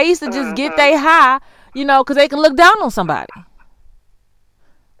 Like, they used to just get they high, because they can look down on somebody.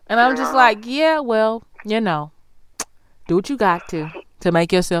 And I'm just like, yeah, well, do what you got to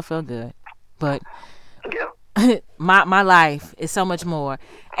make yourself feel good. But my life is so much more.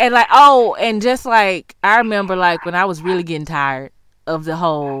 And like, and just like, I remember like when I was really getting tired of the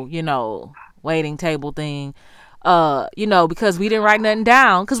whole, waiting table thing, because we didn't write nothing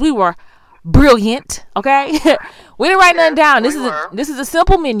down, because we were brilliant, okay? We didn't write nothing down. This is a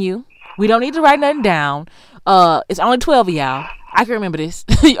simple menu. We don't need to write nothing down. It's only 12 of y'all. I can remember this.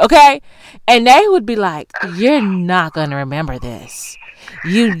 Okay? And they would be like, you're not going to remember this.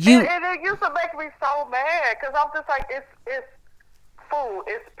 You. And it used to make me so mad because I'm just like, it's food.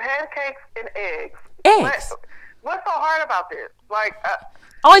 It's pancakes and eggs. What's so hard about this? Like,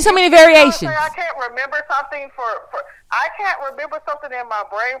 only so many variations. I can't remember something I can't remember something in my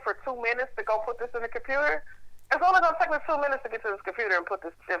brain for 2 minutes to go put this in the computer. It's only going to take me 2 minutes to get to this computer and put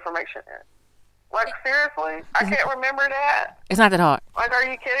this information in. Like, seriously? I can't remember that? It's not that hard. Like, are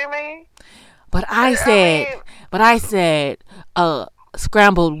you kidding me? But I said,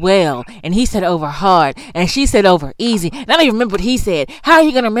 scrambled well, and he said over hard, and she said over easy. And I don't even remember what he said. How are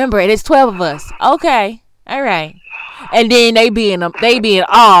you going to remember it? It's 12 of us. Okay. All right. And then they be in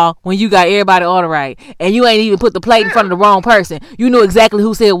awe when you got everybody order right, and you ain't even put the plate in front of the wrong person. You knew exactly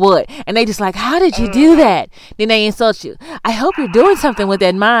who said what, and they just like, how did you do that? Then they insult you. I hope you're doing something with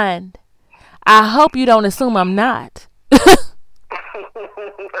that mind. I hope you don't assume I'm not. Exactly.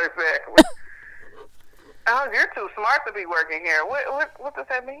 Oh, you're too smart to be working here. What does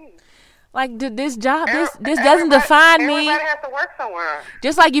that mean? Like, this job, this doesn't define me. Everybody has to work somewhere.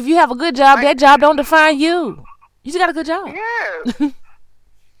 Just like if you have a good job, that job don't define you. You just got a good job. Yes. This is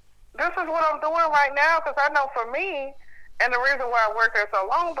what I'm doing right now because I know for me, and the reason why I worked there so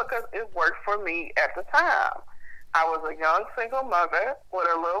long because it worked for me at the time. I was a young single mother with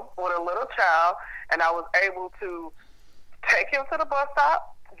a little child, and I was able to take him to the bus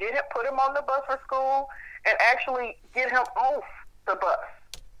stop, put him on the bus for school, and actually get him off the bus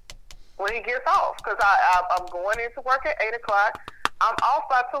when he gets off. Because I'm going into work at 8 o'clock. I'm off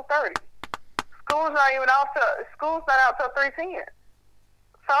by 2:30. School's not out till 3:10.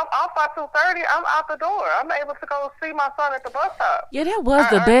 So I'm off by 2:30. I'm out the door. I'm able to go see my son at the bus stop. Yeah, that was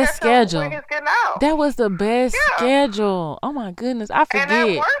the best schedule. When he's getting out. That was the best schedule. Oh my goodness, I forget.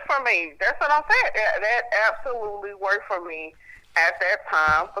 And that worked for me. That's what I'm saying. That absolutely worked for me at that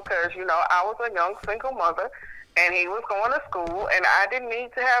time because I was a young single mother, and he was going to school, and I didn't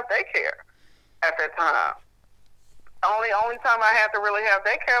need to have daycare at that time. Only time I had to really have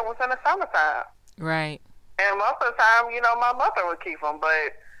daycare was in the summertime. Right. And most of the time, my mother would keep them.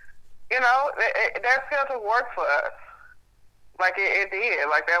 But, that schedule worked for us. Like, it did.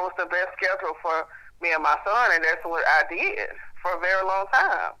 Like, that was the best schedule for me and my son, and that's what I did for a very long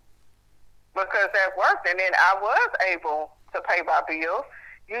time. Because that worked, and then I was able to pay my bills.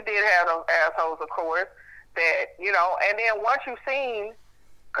 You did have those assholes, of course, that, and then once you've seen,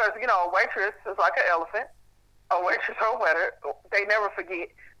 because, a waitress is like an elephant, a waitress or waiter, they never forget.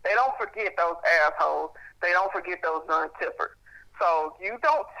 They don't forget those assholes. They don't forget those non-tippers. So you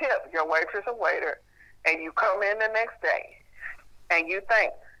don't tip your waitress or waiter, and you come in the next day, and you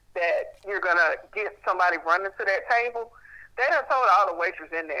think that you're going to get somebody running to that table. They done told all the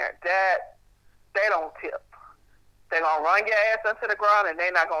waitresses in there that they don't tip. They're going to run your ass into the ground, and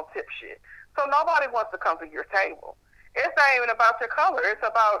they're not going to tip shit. So nobody wants to come to your table. It's not even about your color. It's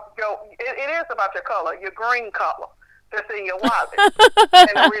about it is about your color, your green color that's in your wallet.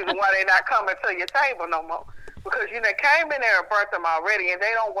 And the reason why they're not coming to your table no more. Because you done came in there and burnt them already, and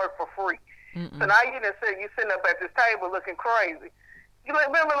they don't work for free. So now you sitting up at this table looking crazy. You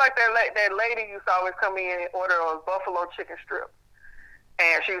remember like that lady used to always come in and order those buffalo chicken strips.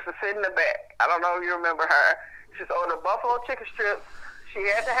 And she used to sit in the back. I don't know if you remember her. She used to order buffalo chicken strips. They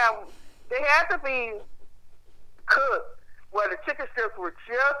had to be cooked where the chicken strips were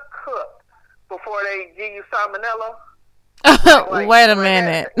just cooked before they give you salmonella. Wait a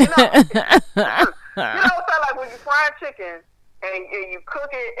minute. So like when you fry chicken and you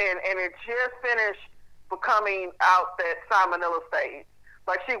cook it and it just finished becoming out that salmonella stage.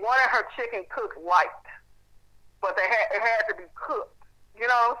 Like she wanted her chicken cooked light, but it had to be cooked. You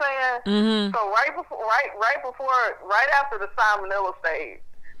know what I'm saying? Mm-hmm. So right after the salmonella stage,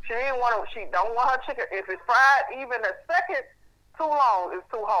 she don't want her chicken. If it's fried even a second too long, it's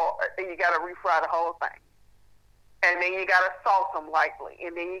too hard, and you got to refry the whole thing. And then you got to salt them lightly,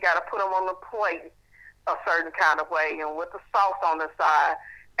 and then you got to put them on the plate a certain kind of way, and with the sauce on the side.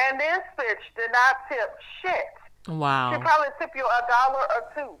 And this bitch did not tip shit. Wow. She probably tipped you $1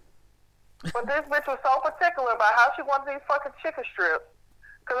 or $2. But this bitch was so particular about how she wanted these fucking chicken strips.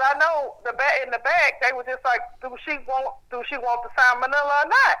 Because I know in the back, they were just like, do she want the salmonella or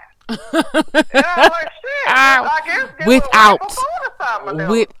not? And I was like, shit. I guess without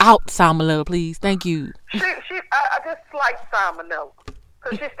salmonella, please. Thank you. I just like salmonella.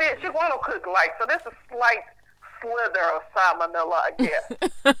 Because she want to cook light. So this is slight slither of salmonella, I guess.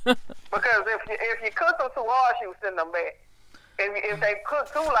 Because if you cook them too hard, she was sending them back. If they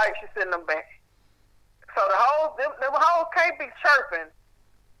cook too light, she sending them back. So the hoes can't be chirping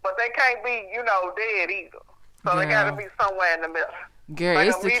but they can't be, dead either. So they got to be somewhere in the middle. Girl, like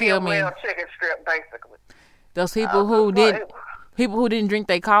it's to kill me. Medium well chicken strip, basically. Those people who didn't drink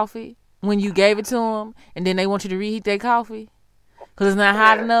their coffee when you gave it to them, and then they want you to reheat their coffee because it's not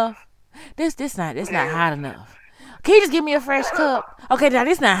hot enough. It's not hot enough. Can you just give me a fresh cup? Okay, now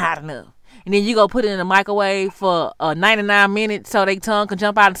this not hot enough. And then you go put it in the microwave for 99 minutes so their tongue can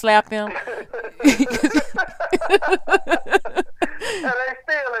jump out and slap them. And they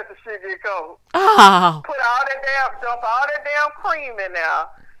still let the shit get cold. Oh. Dump all that damn cream in there.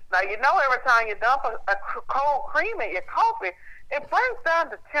 Now, every time you dump a cold cream in your coffee, it brings down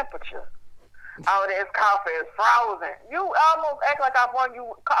the temperature. Oh, this coffee is frozen. You almost act like I won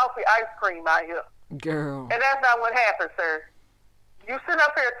you coffee ice cream out here. Girl. And that's not what happened, sir. You sit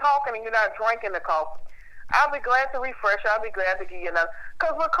up here talking and you're not drinking the coffee. I'll be glad to refresh. I'll be glad to give you another.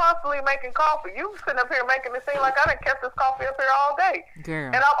 Because we're constantly making coffee. You sitting up here making it seem like I done kept this coffee up here all day.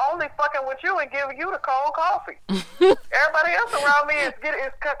 Girl. And I'm only fucking with you and giving you the cold coffee. Everybody else around me is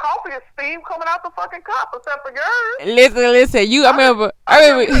coffee is steam coming out the fucking cup, except for yours. Listen. I remember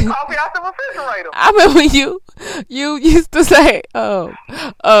coffee out the refrigerator. I remember you used to say,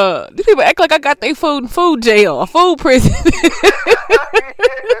 these people act like I got their food in food jail or food prison.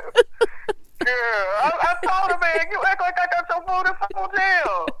 Girl, I told her, man, you act like I got your food in food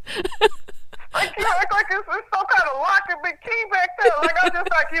jail. Like, you act like it's some kind of lock and big key back there. Like, I'm just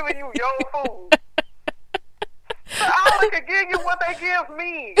not giving you your food. So I only can give you what they give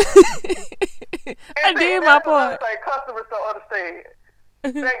me. I did my part. Customers don't understand.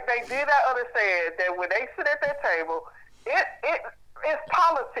 They did not understand that when they sit at their table, it's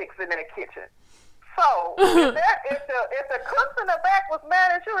politics in their kitchen. So, if the cooks in the back was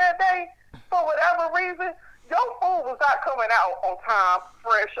mad at you that day, for whatever reason, your food was not coming out on time,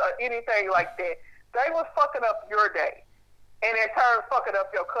 fresh, or anything like that. They was fucking up your day. And in turn, fucking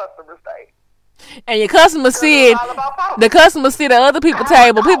up your customer's day. And your customers see it. The customers see the other people's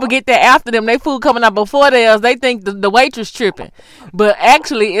table. People get there after them. They food coming out before theirs. They think the waitress tripping. But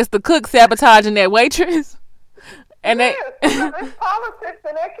actually, it's the cook sabotaging that waitress. And it's politics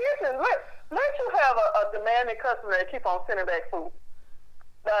in that kitchen. Let you have a demanding customer that keep on sending back food.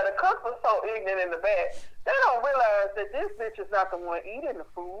 Now, the cooks are so ignorant in the back, they don't realize that this bitch is not the one eating the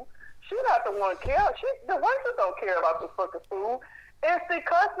food. She's not the one care. The waitress don't care about the fucking food. It's the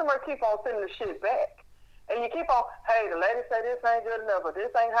customer keep on sending the shit back. And you keep on, hey, the lady said this ain't good enough, or this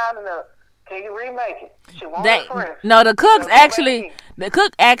ain't hot enough. Can you remake it? She wants it fresh. No, the cook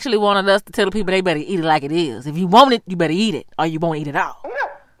actually wanted us to tell the people they better eat it like it is. If you want it, you better eat it, or you won't eat it all. Yeah,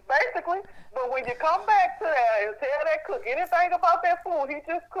 basically. But when you come back to that and tell that cook anything about that food he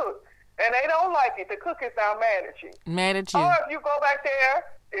just cooked, and they don't like it, the cook is now mad at you. Mad at you. Or if you go back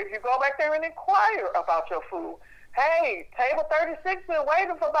there and inquire about your food, hey, table 36 been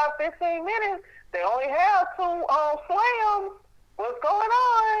waiting for about 15 minutes. They only have 2 slams. What's going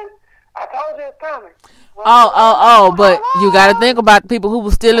on? I told you it's coming. But you got to think about the people who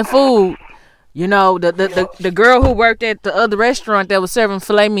were stealing food. You know, the girl who worked at the other restaurant that was serving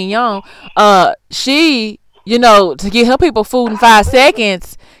filet mignon, she, to get her people food in 5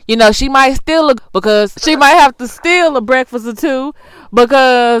 seconds, she might because she might have to steal a breakfast or two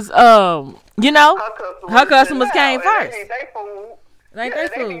because, her customers came first. They need their food. They need their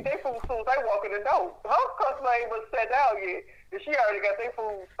food. They need their food as soon as they walk in the door. Her customer ain't even sat down yet, and she already got their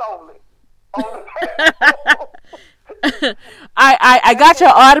food stolen. I got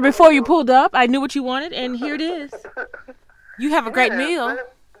your order before you pulled up. I knew what you wanted, and here it is. You have a great meal.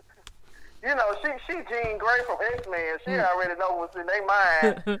 She Jean Grey from X-Men. She already know what's in their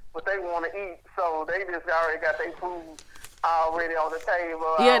mind, what they want to eat. So they just already got their food already on the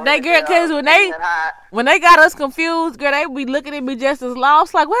table. Yeah, because when they got us confused, girl, they be looking at me just as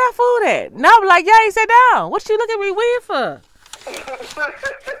lost, like, where our food at? And I'm like, yeah, sit down. What you looking at me weird for?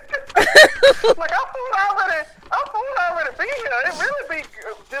 Like our food already be here. It really be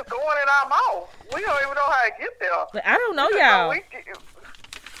just going in our mouth. We don't even know how to get there. I don't know, y'all.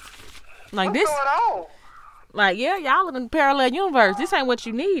 Like what's this going on? Like, yeah, y'all in a parallel universe. This ain't what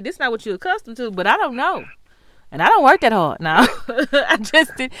you need. This not what you're accustomed to. But I don't know, and I don't work that hard now. I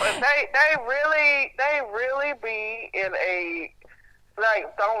just did. But they really be in a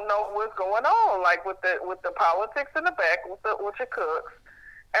don't know what's going on, like with the politics in the back, with your cooks,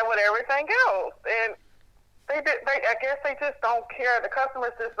 and with everything else. And I guess they just don't care. The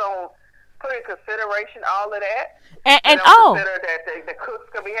customers just don't put in consideration all of that. And consider that the cooks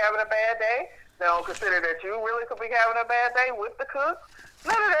could be having a bad day. They don't consider that you really could be having a bad day with the cook.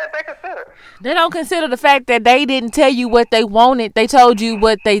 None of that they consider. They don't consider the fact that they didn't tell you what they wanted. They told you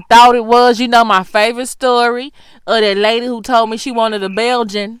what they thought it was. You know my favorite story of that lady who told me she wanted a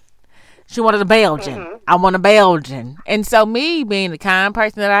Belgian. She wanted a Belgian. Mm-hmm. I want a Belgian. And so me being the kind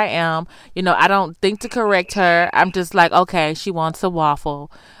person that I am, you know, I don't think to correct her. I'm just like, okay, she wants a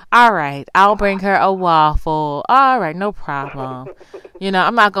waffle. All right, I'll bring her a waffle. All right, no problem. You know,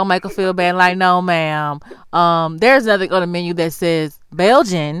 I'm not going to make her feel bad like, no, ma'am. There's nothing on the menu that says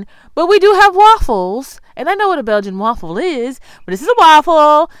Belgian, but we do have waffles. And I know what a Belgian waffle is, but this is a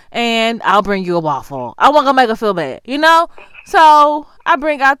waffle, and I'll bring you a waffle. I wasn't going to make her feel bad, you know? So I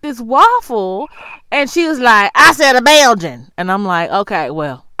bring out this waffle, and she was like, I said a Belgian. And I'm like, okay,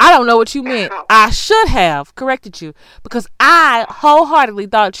 well, I don't know what you meant. I should have corrected you because I wholeheartedly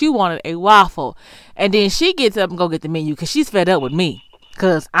thought you wanted a waffle. And then she gets up and go get the menu because she's fed up with me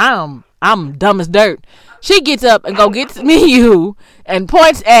because I'm dumb as dirt. She gets up and go get the menu and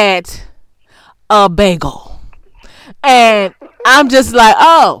points at a bagel. And I'm just like,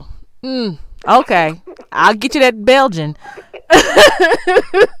 oh, okay. I'll get you that Belgian.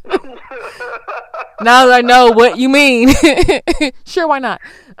 Now that I know what you mean. Sure, why not?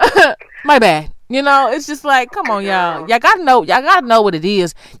 My bad. You know, it's just like, come on, y'all. Y'all gotta know what it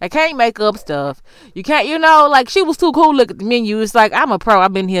is. Y'all can't make up stuff. You can't, you know, like she was too cool to look at the menu. It's like, I'm a pro.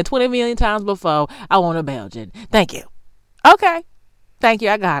 I've been here 20 million times before. I want a Belgian. Thank you. Okay. Thank you.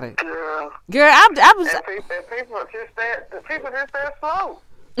 I got it. Girl, I was. And people just that slow.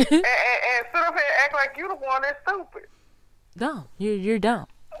 and sit up here and act like you the one that's stupid. Dumb. You're dumb.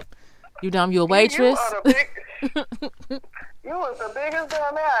 You dumb. You a waitress. You was the biggest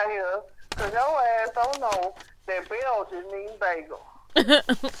dumb out here because your ass don't know that Belgian means bagel.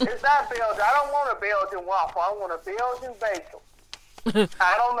 It's not Belgian. I don't want a Belgian waffle. I want a Belgian bagel.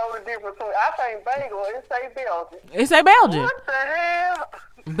 I don't know the difference between. I think bagel. It say Belgian. It say Belgian. What the hell?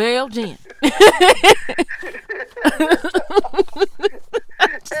 Belgian.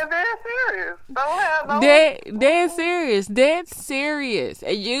 And they're serious. Don't have no. Dead serious.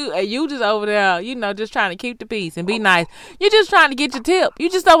 And you just over there, you know, just trying to keep the peace and be nice. You're just trying to get your tip. You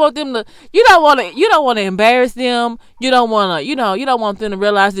just don't want them to. You don't want to embarrass them. You don't want to. You don't want them to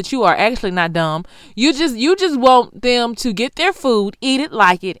realize that you are actually not dumb. You just want them to get their food, eat it,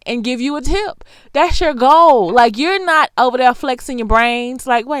 like it, and give you a tip. That's your goal. Like you're not over there flexing your brains.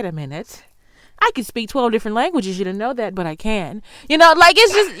 Like, wait a minute. I can speak 12 different languages. You didn't know that, but I can. You know, like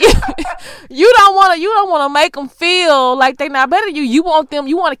it's just you don't want to make them feel like they're not better than you. You want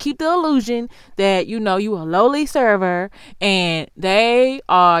to keep the illusion that you know you a lowly server and they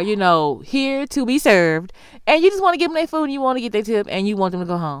are, you know, here to be served. And you just want to give them their food and you want to get their tip and you want them to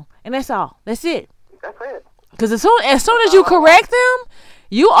go home. And that's all. That's it. That's it. Because as soon as you correct them,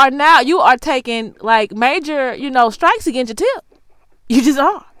 you are taking like major, you know, strikes against your tip. You just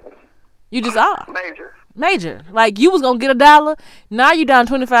are. You just are. Major. Like, you was going to get $1. Now you down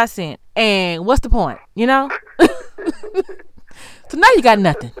 25 cents. And what's the point? You know? So now you got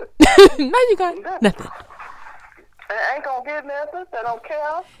nothing. Now you got nothing. They ain't going to get nothing. They don't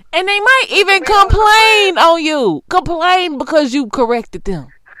care. And they might even complain on you. Complain because you corrected them.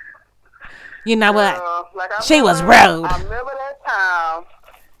 You know what? She was rude. I remember that time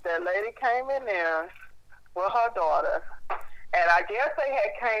that lady came in there with her daughter. And I guess they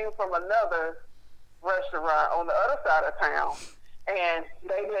had came from another restaurant on the other side of town, and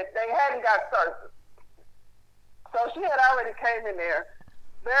they hadn't got service. So she had already came in there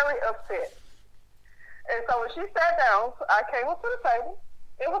very upset. And so when she sat down, I came up to the table.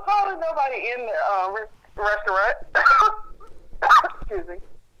 It was hardly nobody in the restaurant. Excuse me.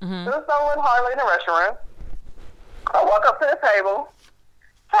 Mm-hmm. There was no one hardly in the restaurant. I walk up to the table.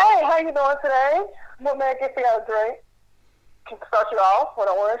 Hey, how you doing today? What may I get for you a drink? Start you off with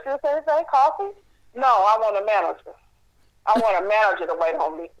an orange juice, anything, coffee? No, I want a manager. I want a manager to wait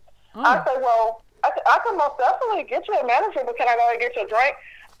on me. Oh. I said, well, I can most definitely get you a manager, but can I go and get you a drink?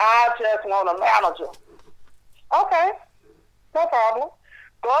 I just want a manager. Okay, no problem.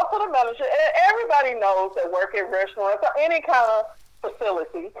 Go up to the manager. Everybody knows that work in restaurants or any kind of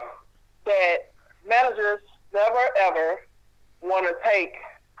facility that managers never, ever want to take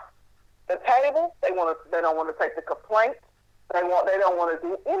the table. They don't want to take the complaints. They don't want to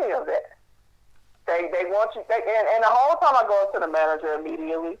do any of that. They want you. And the whole time I go up to the manager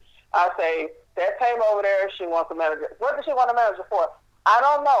immediately, I say, that table over there, she wants a manager. What does she want a manager for? I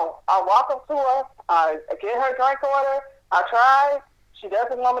don't know. I walk up to her. I get her drink order. I try. She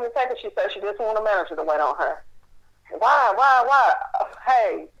doesn't want me to take it. She says she doesn't want a manager to wait on her. Why?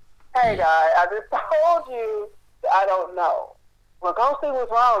 Hey, guy, I just told you I don't know. well, go see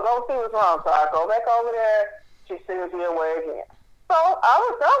what's wrong. So I go back over there. She sends me away again. So I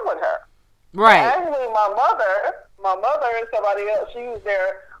was done with her. Right. Actually, my mother and somebody else, she was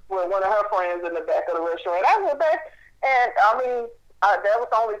there with one of her friends in the back of the restaurant. I went back, and I mean, that was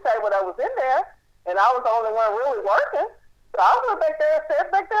the only table that was in there, and I was the only one really working. So I went back there and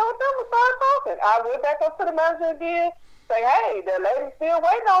sat back there with them and started talking. I went back up to the manager again, say, hey, that lady's still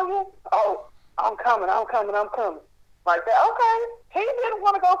waiting on you. Oh, I'm coming. Like that, okay. He didn't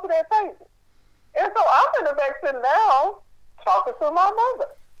want to go to that table. And so I'm in the back sitting down, talking to my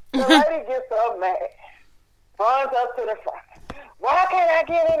mother. The lady gets up mad, runs up to the front. Why can't I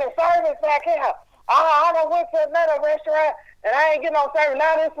get any service back here? I done went to another restaurant, and I ain't getting no service.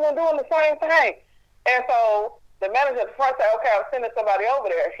 Now this one doing the same thing. And so the manager at the front said, okay, I'm sending somebody over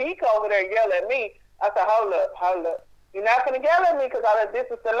there. He go over there and yell at me. I said, hold up. You're not going to yell at me because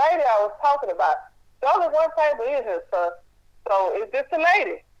this is the lady I was talking about. There's only one table in here, sir. So is this the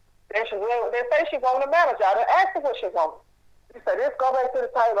lady? They say she want the manager. I done asked her what she wants. She said, just go back to the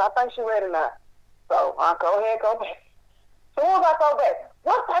table. I think she's ready now. So I go ahead, go back. So as I go back,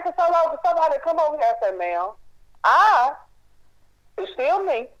 what's taking so long for somebody to come over here? I said, ma'am, it's still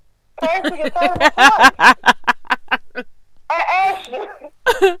me. Came to your table twice. I asked you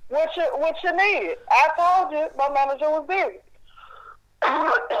what you needed. I told you my manager was busy. I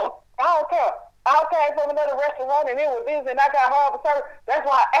don't care. I came from another restaurant and it was busy and I got horrible service. That's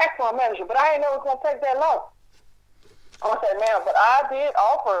why I asked my manager, but I didn't know it was going to take that long. I said, ma'am, but I did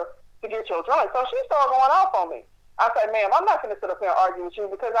offer to get your drink. So she started going off on me. I said, ma'am, I'm not going to sit up here and argue with you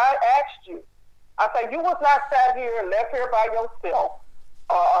because I asked you. I said, you was not sat here and left here by yourself.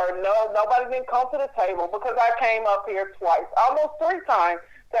 Or nobody didn't come to the table because I came up here twice, almost 3 times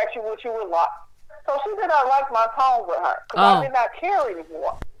to ask you what you would like. So she did not like my tone with her because I did not care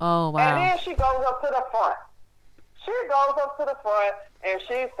anymore. Oh, wow. And then she goes up to the front. And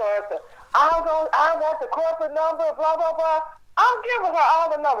she starts to, I want the corporate number, blah, blah, blah. I'm giving her all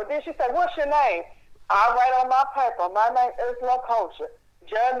the numbers. Then she said, what's your name? I write on my paper, my name is LaCocha,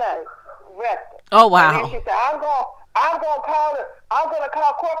 Janae Rector. Oh, wow. And then she said, I'm gonna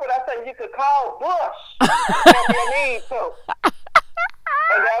call corporate. I said, you could call Bush if you need to.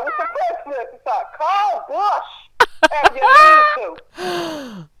 And that was the president. Call Bush if you need to.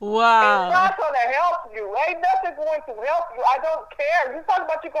 Wow. It's not going to help you. Ain't nothing going to help you. I don't care. You talking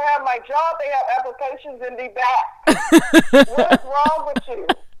about you can have my job. They have applications in the back. What's wrong with you?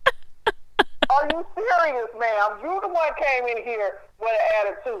 Are you serious, ma'am? You the one came in here with an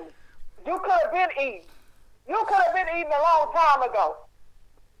attitude. You could have been eating. You could have been eating a long time ago.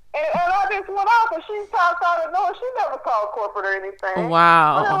 And I just went off and she talked out of nowhere. She never called corporate or anything.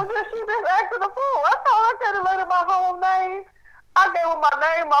 Wow. But it was just, she just acted a fool. I told her I gave the lady my whole name. I gave her my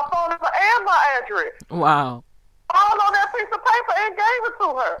name, my phone number, and my address. Wow. All on that piece of paper and gave it to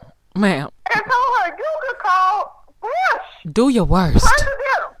her. Ma'am. And told her, you could call Bush. Do your worst.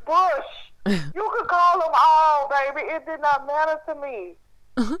 President Bush. You could call them all, baby. It did not matter to me.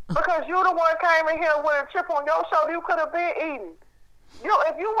 Because you the one came in here with a chip on your shoulder. You could have been eating.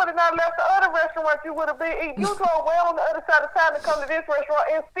 If you would have not left the other restaurant, you would have been eating. You drove way on the other side of town to come to this restaurant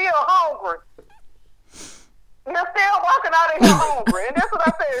and still hungry. You're still walking out of here hungry. And that's what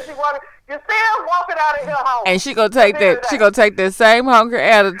I said. You're still walking out of here hungry. And she gonna take that same hungry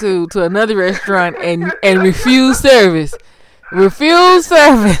attitude to another restaurant and refuse service. Refuse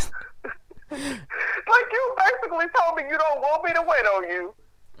service. Like you basically told me you don't want me to wait on you.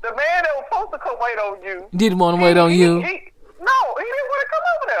 The man that was supposed to come wait on you didn't want to wait on you. No, he didn't want to come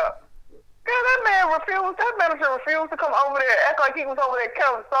over there. Yeah, that manager refused to come over there, act like he was over there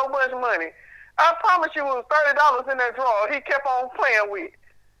counting so much money. I promise you it was $30 in that drawer he kept on playing with.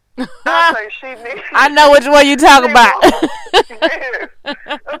 I say she needs. I know which one you talk about. Yes.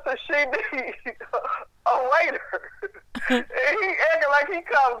 I said she needs a waiter. And he acted like he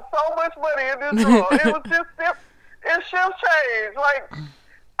counted so much money in this drawer. It was just it's shift change. Like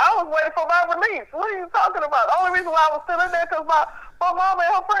I was waiting for my release. What are you talking about? The only reason why I was still in there because my mama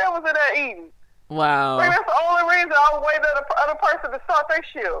and her friend was in there eating. Wow. Like, that's the only reason I was waiting for the other person to start their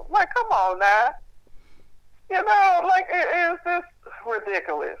shift. Like, come on now. You know, like, it is just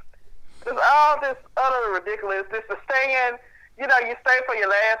ridiculous. It's all this utterly ridiculous. Just to stand, you stay for your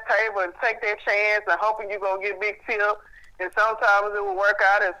last table and take that chance and hoping you're going to get big tip. And sometimes it will work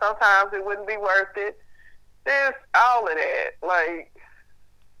out and sometimes it wouldn't be worth it. There's all of that. Like,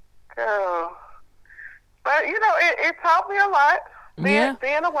 girl. But, it taught me a lot.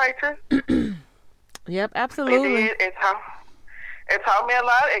 Being a waitress. Yep, absolutely. It taught me a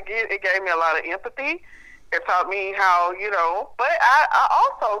lot. It gave me a lot of empathy. It taught me how, but I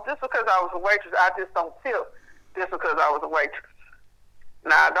also, just because I was a waitress, I just don't tip just because I was a waitress.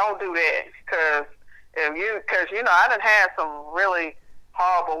 Nah, don't do that. Because I done had some really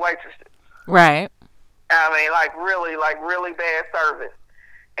horrible waitresses. Right. I mean, like really bad service.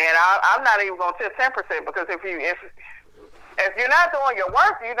 And I'm not even going to tip 10% because if you're not doing your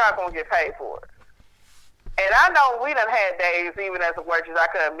work, you're not going to get paid for it. And I know we done had days, even as a waitress, I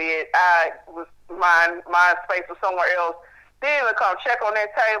could admit, my space was somewhere else. Then they come check on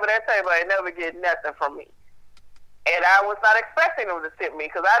that table ain't never get nothing from me. And I was not expecting them to tip me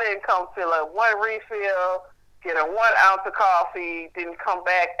because I didn't come fill up one refill, get a 1 ounce of coffee, didn't come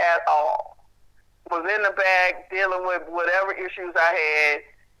back at all. Was in the back dealing with whatever issues I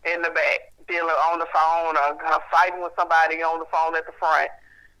had in the back, dealing on the phone or fighting with somebody on the phone at the front.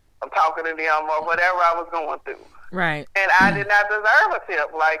 I'm talking to them or whatever I was going through. Right. And I did not deserve a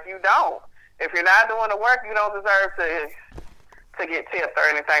tip. Like, you don't. If you're not doing the work, you don't deserve to get tipped or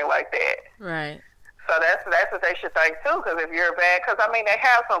anything like that. Right. So that's what they should think too. Because if you're bad, because I mean they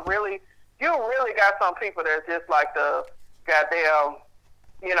have some really, you really got some people that's just like the goddamn,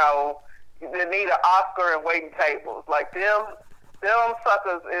 you know, they need an Oscar and waiting tables. Like them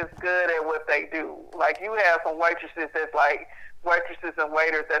suckers is good at what they do. Like you have some waitresses that's like waitresses and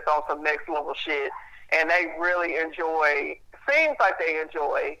waiters that's on some next level shit, and they really seems like they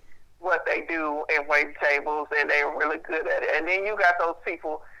enjoy what they do in waiting tables, and they're really good at it. And then you got those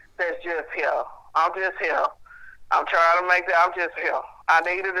people that's just here. I'm just here. I'm trying to make that. I'm just here. I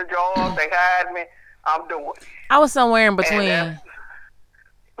needed a job. They hired me. I'm doing it. I was somewhere in between.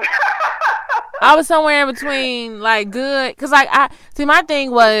 I was somewhere in between, like, good. Because, like, my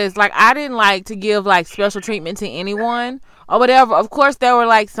thing was, like, I didn't like to give, like, special treatment to anyone or whatever. Of course, there were,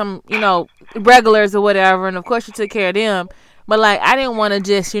 like, some, you know, regulars or whatever. And, of course, you took care of them. But, like, I didn't want to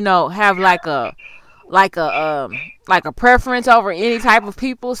just, you know, have, like a preference over any type of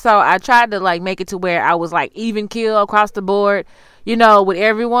people. So I tried to, like, make it to where I was, like, even kill across the board, you know, with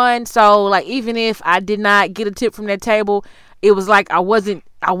everyone. So, like, even if I did not get a tip from that table, it was like I wasn't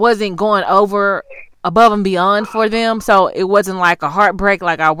going above and beyond for them. So it wasn't like a heartbreak.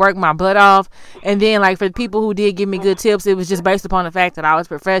 Like I worked my butt off. And then like for the people who did give me good tips, it was just based upon the fact that I was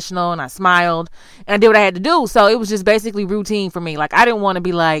professional and I smiled and I did what I had to do. So it was just basically routine for me. Like I didn't want to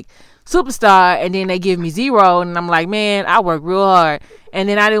be like superstar and then they give me 0 and I'm like, man, I work real hard. And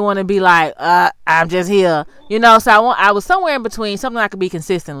then I didn't want to be like, I'm just here, you know. So I was somewhere in between, something I could be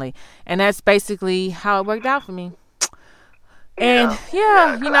consistently. And that's basically how it worked out for me. And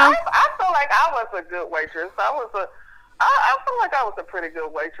yeah, you know, I feel like I was a good waitress. I feel like I was a pretty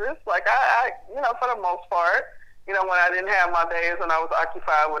good waitress. Like I you know, for the most part, you know, when I didn't have my days when I was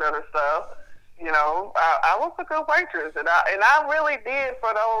occupied with other stuff, you know, I was a good waitress, and I really did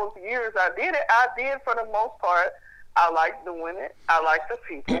for those years. I did for the most part. I liked doing it. I liked the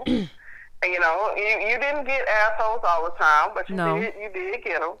people. You know, you didn't get assholes all the time, but you did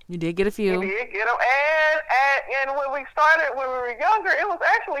get them. You did get a few. You did get them. And when we were younger, it was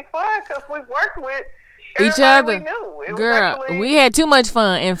actually fun because we worked with each other. We knew. Girl, we had too much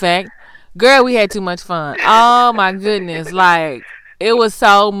fun, in fact. Girl, we had too much fun. Oh, my goodness. Like, it was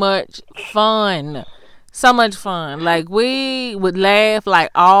so much fun. So much fun. Like, we would laugh,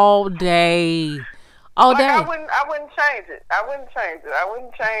 like, all day. All day. I wouldn't change it. I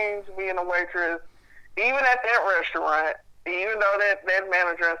wouldn't change being a waitress, even at that restaurant, even though that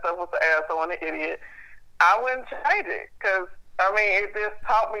manager and stuff was an asshole and an idiot. I wouldn't change it because, I mean, it just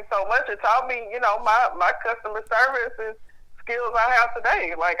taught me so much. It taught me, you know, my customer service and skills I have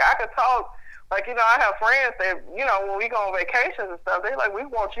today. Like, I could talk, like, you know, I have friends that, you know, when we go on vacations and stuff, they like, we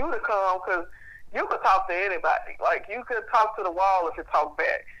want you to come because you could talk to anybody. Like, you could talk to the wall if you talk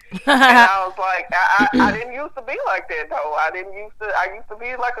back. And I was like, I didn't used to be like that, though. I used to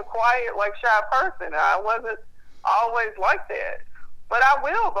be like a quiet, like, shy person. I wasn't always like that. But I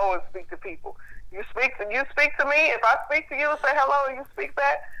will go and speak to people. You speak to me. If I speak to you and say hello and you speak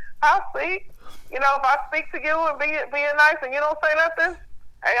back, I'll speak. You know, if I speak to you and being nice and you don't say nothing,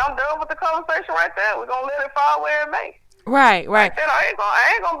 hey, I'm done with the conversation right there. We're going to let it fall where it may. Right. Like,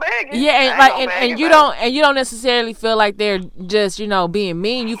 I ain't gonna beg you. Yeah, and you don't necessarily feel like they're just, you know, being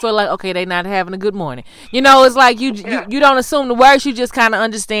mean. You feel like, okay, they're not having a good morning. You know, it's like you don't assume the worst. You just kind of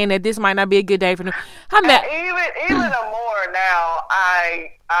understand that this might not be a good day for them. Even more now, I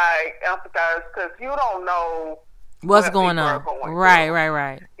empathize because you don't know what's going on. Right.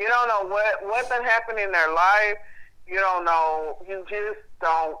 You don't know what's been happening in their life. You don't know. You just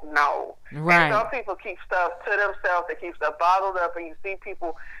don't know. Right. And some people keep stuff to themselves. They keep stuff bottled up, and you see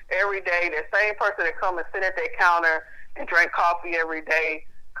people every day. The same person that come and sit at their counter and drink coffee every day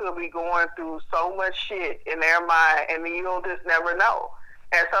could be going through so much shit in their mind, and you'll just never know.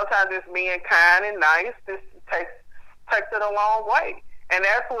 And sometimes it's being kind and nice. This takes it a long way. And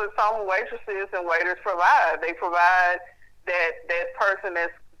that's what some waitresses and waiters provide. They provide that person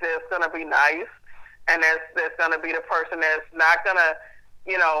that's going to be nice, and that's going to be the person that's not going to,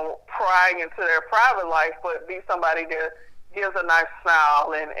 pry into their private life, but be somebody that gives a nice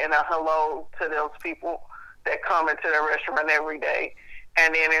smile and a hello to those people that come into the restaurant every day.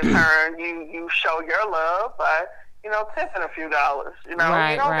 And then in turn, you show your love by, tipping a few dollars.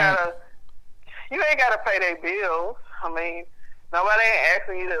 Right, you ain't gotta pay their bills. I mean, nobody ain't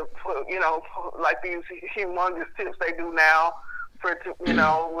asking you to put, like these humongous tips they do now for,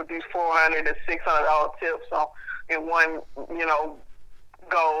 with these $400 to $600 tips in one,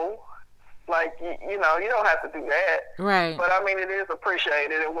 go. Like, you don't have to do that. Right. But I mean, it is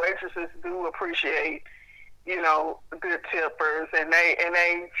appreciated, and waitresses do appreciate, good tippers, and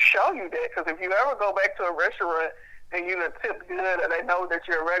they show you that. Because if you ever go back to a restaurant and you done tip good, and they know that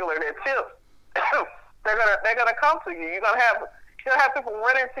you're a regular that tips, they're gonna come to you. You're gonna have people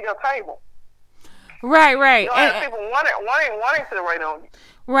running to your table. Right. You'll have people wanting to wait on you.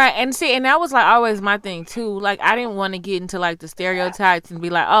 Right, and see, and that was like always my thing too. Like, I didn't want to get into like the stereotypes and be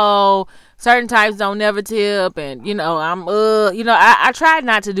like, oh, certain types don't never tip, and I tried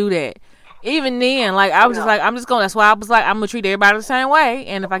not to do that. Even then, like, I was just like, that's why I was like, I'm gonna treat everybody the same way,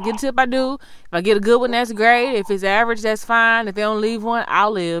 and if I get a tip, I do. If I get a good one, that's great. If it's average, that's fine. If they don't leave one,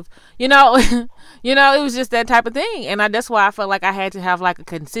 I'll live. It was just that type of thing, and that's why I felt like I had to have like a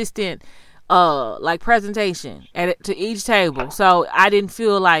consistent like presentation to each table, so I didn't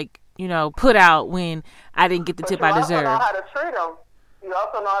feel like put out when I didn't get the tip I deserved. You also know how to treat them. You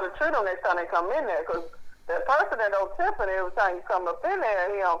also know how to treat them next time they come in there, because that person that don't tip, and every time you come up in there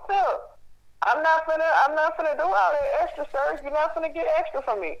and he don't tip, I'm not finna do all that extra, sir. You're not finna get extra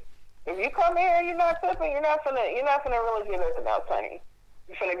from me. If you come in and you're not tipping, you're not finna really get nothing else, honey.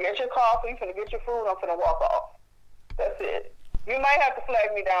 You finna get your coffee, you finna get your food, I'm finna walk off. That's it. You might have to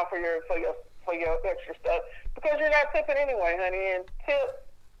flag me down for your extra stuff, because you're not tipping anyway, honey. And tip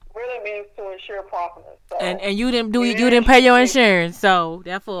really means to ensure promptness. So, and you didn't pay your insurance, so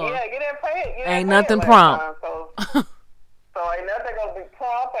therefore you didn't pay it. Ain't nothing prompt. Time, so ain't nothing gonna be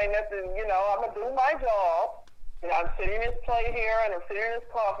prompt. Ain't nothing. I'm gonna do my job. I'm sitting in this plate here and I'm sitting in this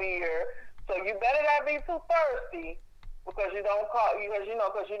coffee here. So you better not be too thirsty, because you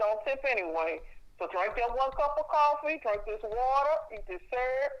don't tip anyway. So drink your 1 cup of coffee, drink this water, eat this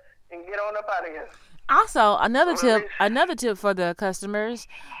syrup, and get on up out of here. Also, another tip for the customers.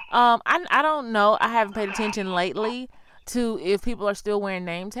 I don't know. I haven't paid attention lately to if people are still wearing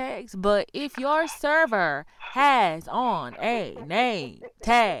name tags, but if your server has on a name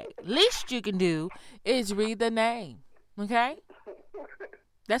tag, least you can do is read the name. Okay?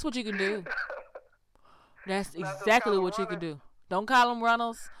 That's what you can do. That's exactly what you can do. Don't call them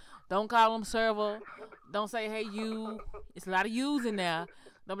runnels. Don't call them server. Don't say, hey, you. It's a lot of yous in there.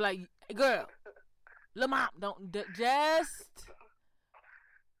 Don't be like, hey, girl, lil' mom, just,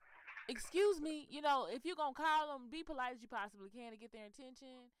 excuse me, if you're going to call them, be polite as you possibly can to get their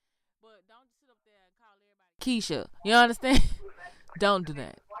attention, but don't sit up there and call everybody Keisha. You understand? Don't do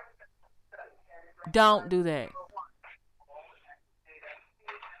that. Don't do that.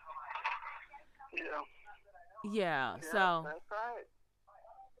 Yeah, so. That's right.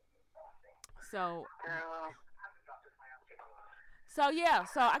 So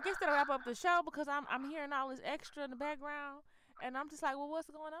I guess that'll wrap up the show, because I'm hearing all this extra in the background, and I'm just like, well, what's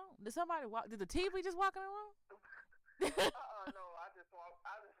going on? Did somebody walk? Did the TV just walk in the room? No, I just walked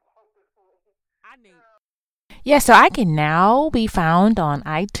this room. I knew. Yeah, so I can now be found on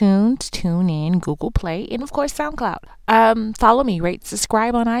iTunes, TuneIn, Google Play, and of course SoundCloud. Follow me, rate,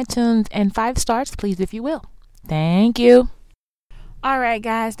 subscribe on iTunes, and 5 stars, please, if you will. Thank you. All right,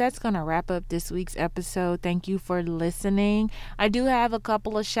 guys, that's going to wrap up this week's episode. Thank you for listening. I do have a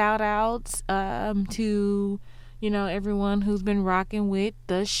couple of shout outs to, everyone who's been rocking with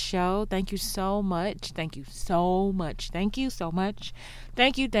the show. Thank you so much. Thank you so much. Thank you so much.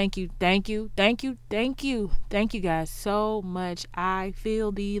 Thank you. Thank you. Thank you. Thank you. Thank you. Thank you, guys, so much. I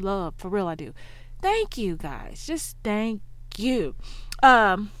feel the love. For real, I do. Thank you, guys. Just thank you.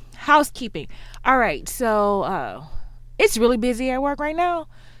 Housekeeping. All right, so, it's really busy at work right now.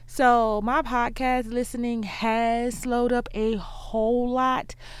 So my podcast listening has slowed up a whole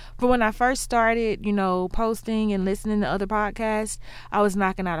lot. From when I first started, posting and listening to other podcasts, I was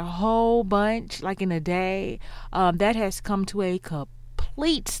knocking out a whole bunch, like in a day. That has come to a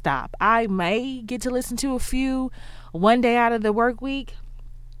complete stop. I may get to listen to a few one day out of the work week,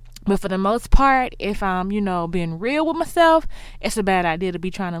 But for the most part, if I'm, being real with myself, it's a bad idea to be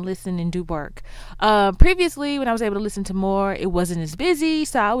trying to listen and do work. Previously, when I was able to listen to more, it wasn't as busy.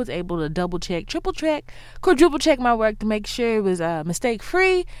 So I was able to double check, triple check, quadruple check my work to make sure it was mistake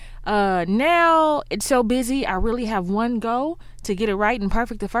free. Now it's so busy, I really have one go to get it right and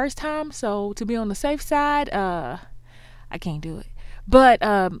perfect the first time. So to be on the safe side, I can't do it. But,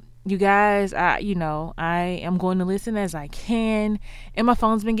 you guys, I am going to listen as I can, and my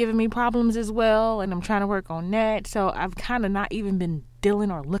phone's been giving me problems as well, and I'm trying to work on that. So I've kind of not even been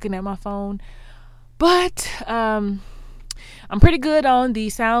dealing or looking at my phone, but I'm pretty good on the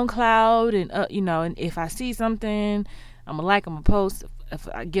SoundCloud, and and if I see something, I'm gonna like, I'm gonna post. If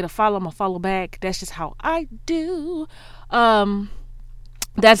I get a follow, I'm gonna follow back. That's just how I do.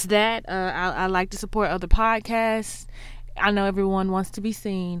 That's that. I like to support other podcasts. I know everyone wants to be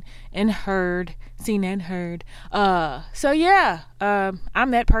seen and heard. So yeah,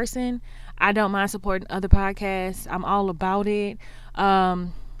 I'm that person. I don't mind supporting other podcasts. I'm all about it. I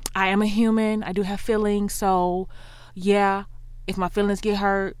am a human. I do have feelings. So yeah, if my feelings get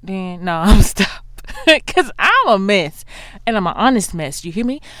hurt, then no, I'm stop. Because I'm a mess. And I'm an honest mess. You hear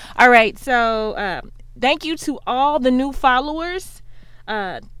me? All right. So thank you to all the new followers.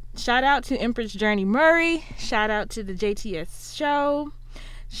 Shout out to Empress Journey Murray. Shout out to the JTS Show.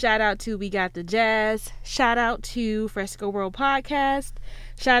 Shout out to We Got the Jazz. Shout out to Fresco World Podcast.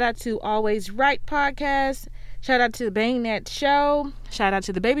 Shout out to Always Right Podcast. Shout out to the Bang That Show. Shout out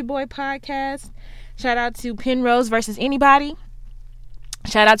to the Baby Boy Podcast. Shout out to Penrose versus Anybody.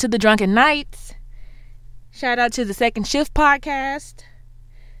 Shout out to the Drunken Knights. Shout out to the Second Shift Podcast.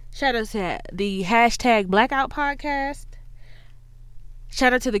 Shout out to the hashtag Blackout Podcast.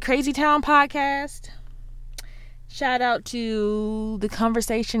 Shout out to the Crazy Town Podcast. Shout out to the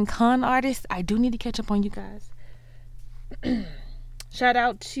Conversation Con Artist. I do need to catch up on you guys. Shout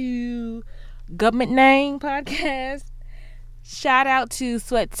out to Government Name Podcast. Shout out to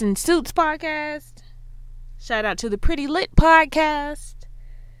Sweats and Suits Podcast. Shout out to the Pretty Lit Podcast.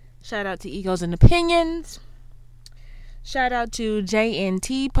 Shout out to Egos and Opinions. Shout out to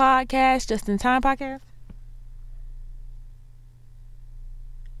JNT Podcast, Just in Time Podcast.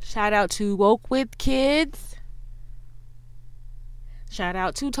 Shout out to Woke With Kids. Shout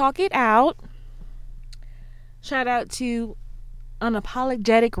out to Talk It Out. Shout out to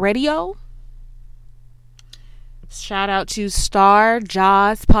Unapologetic Radio. Shout out to Star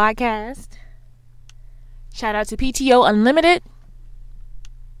Jaws Podcast. Shout out to PTO Unlimited.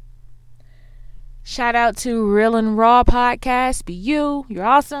 Shout out to Real and Raw Podcast. Be you. You're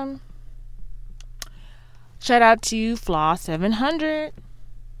awesome. Shout out to Flaw 700.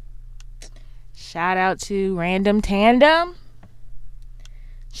 Shout out to Random Tandem.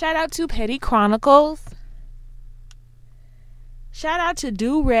 Shout out to Petty Chronicles. Shout out to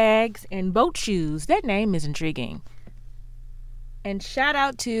Do Rags and Boat Shoes. That name is intriguing. And shout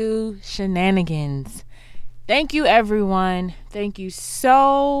out to Shenanigans. Thank you, everyone. Thank you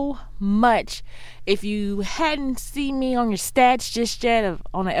so much. If you hadn't seen me on your stats just yet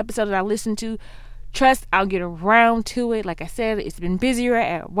on an episode that I listened to, trust I'll get around to it. Like I said, it's been busier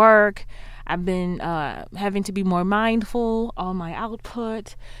at work. I've been having to be more mindful on my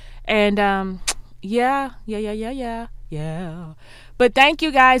output. And yeah. But thank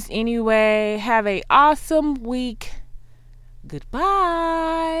you guys anyway. Have an awesome week. Goodbye.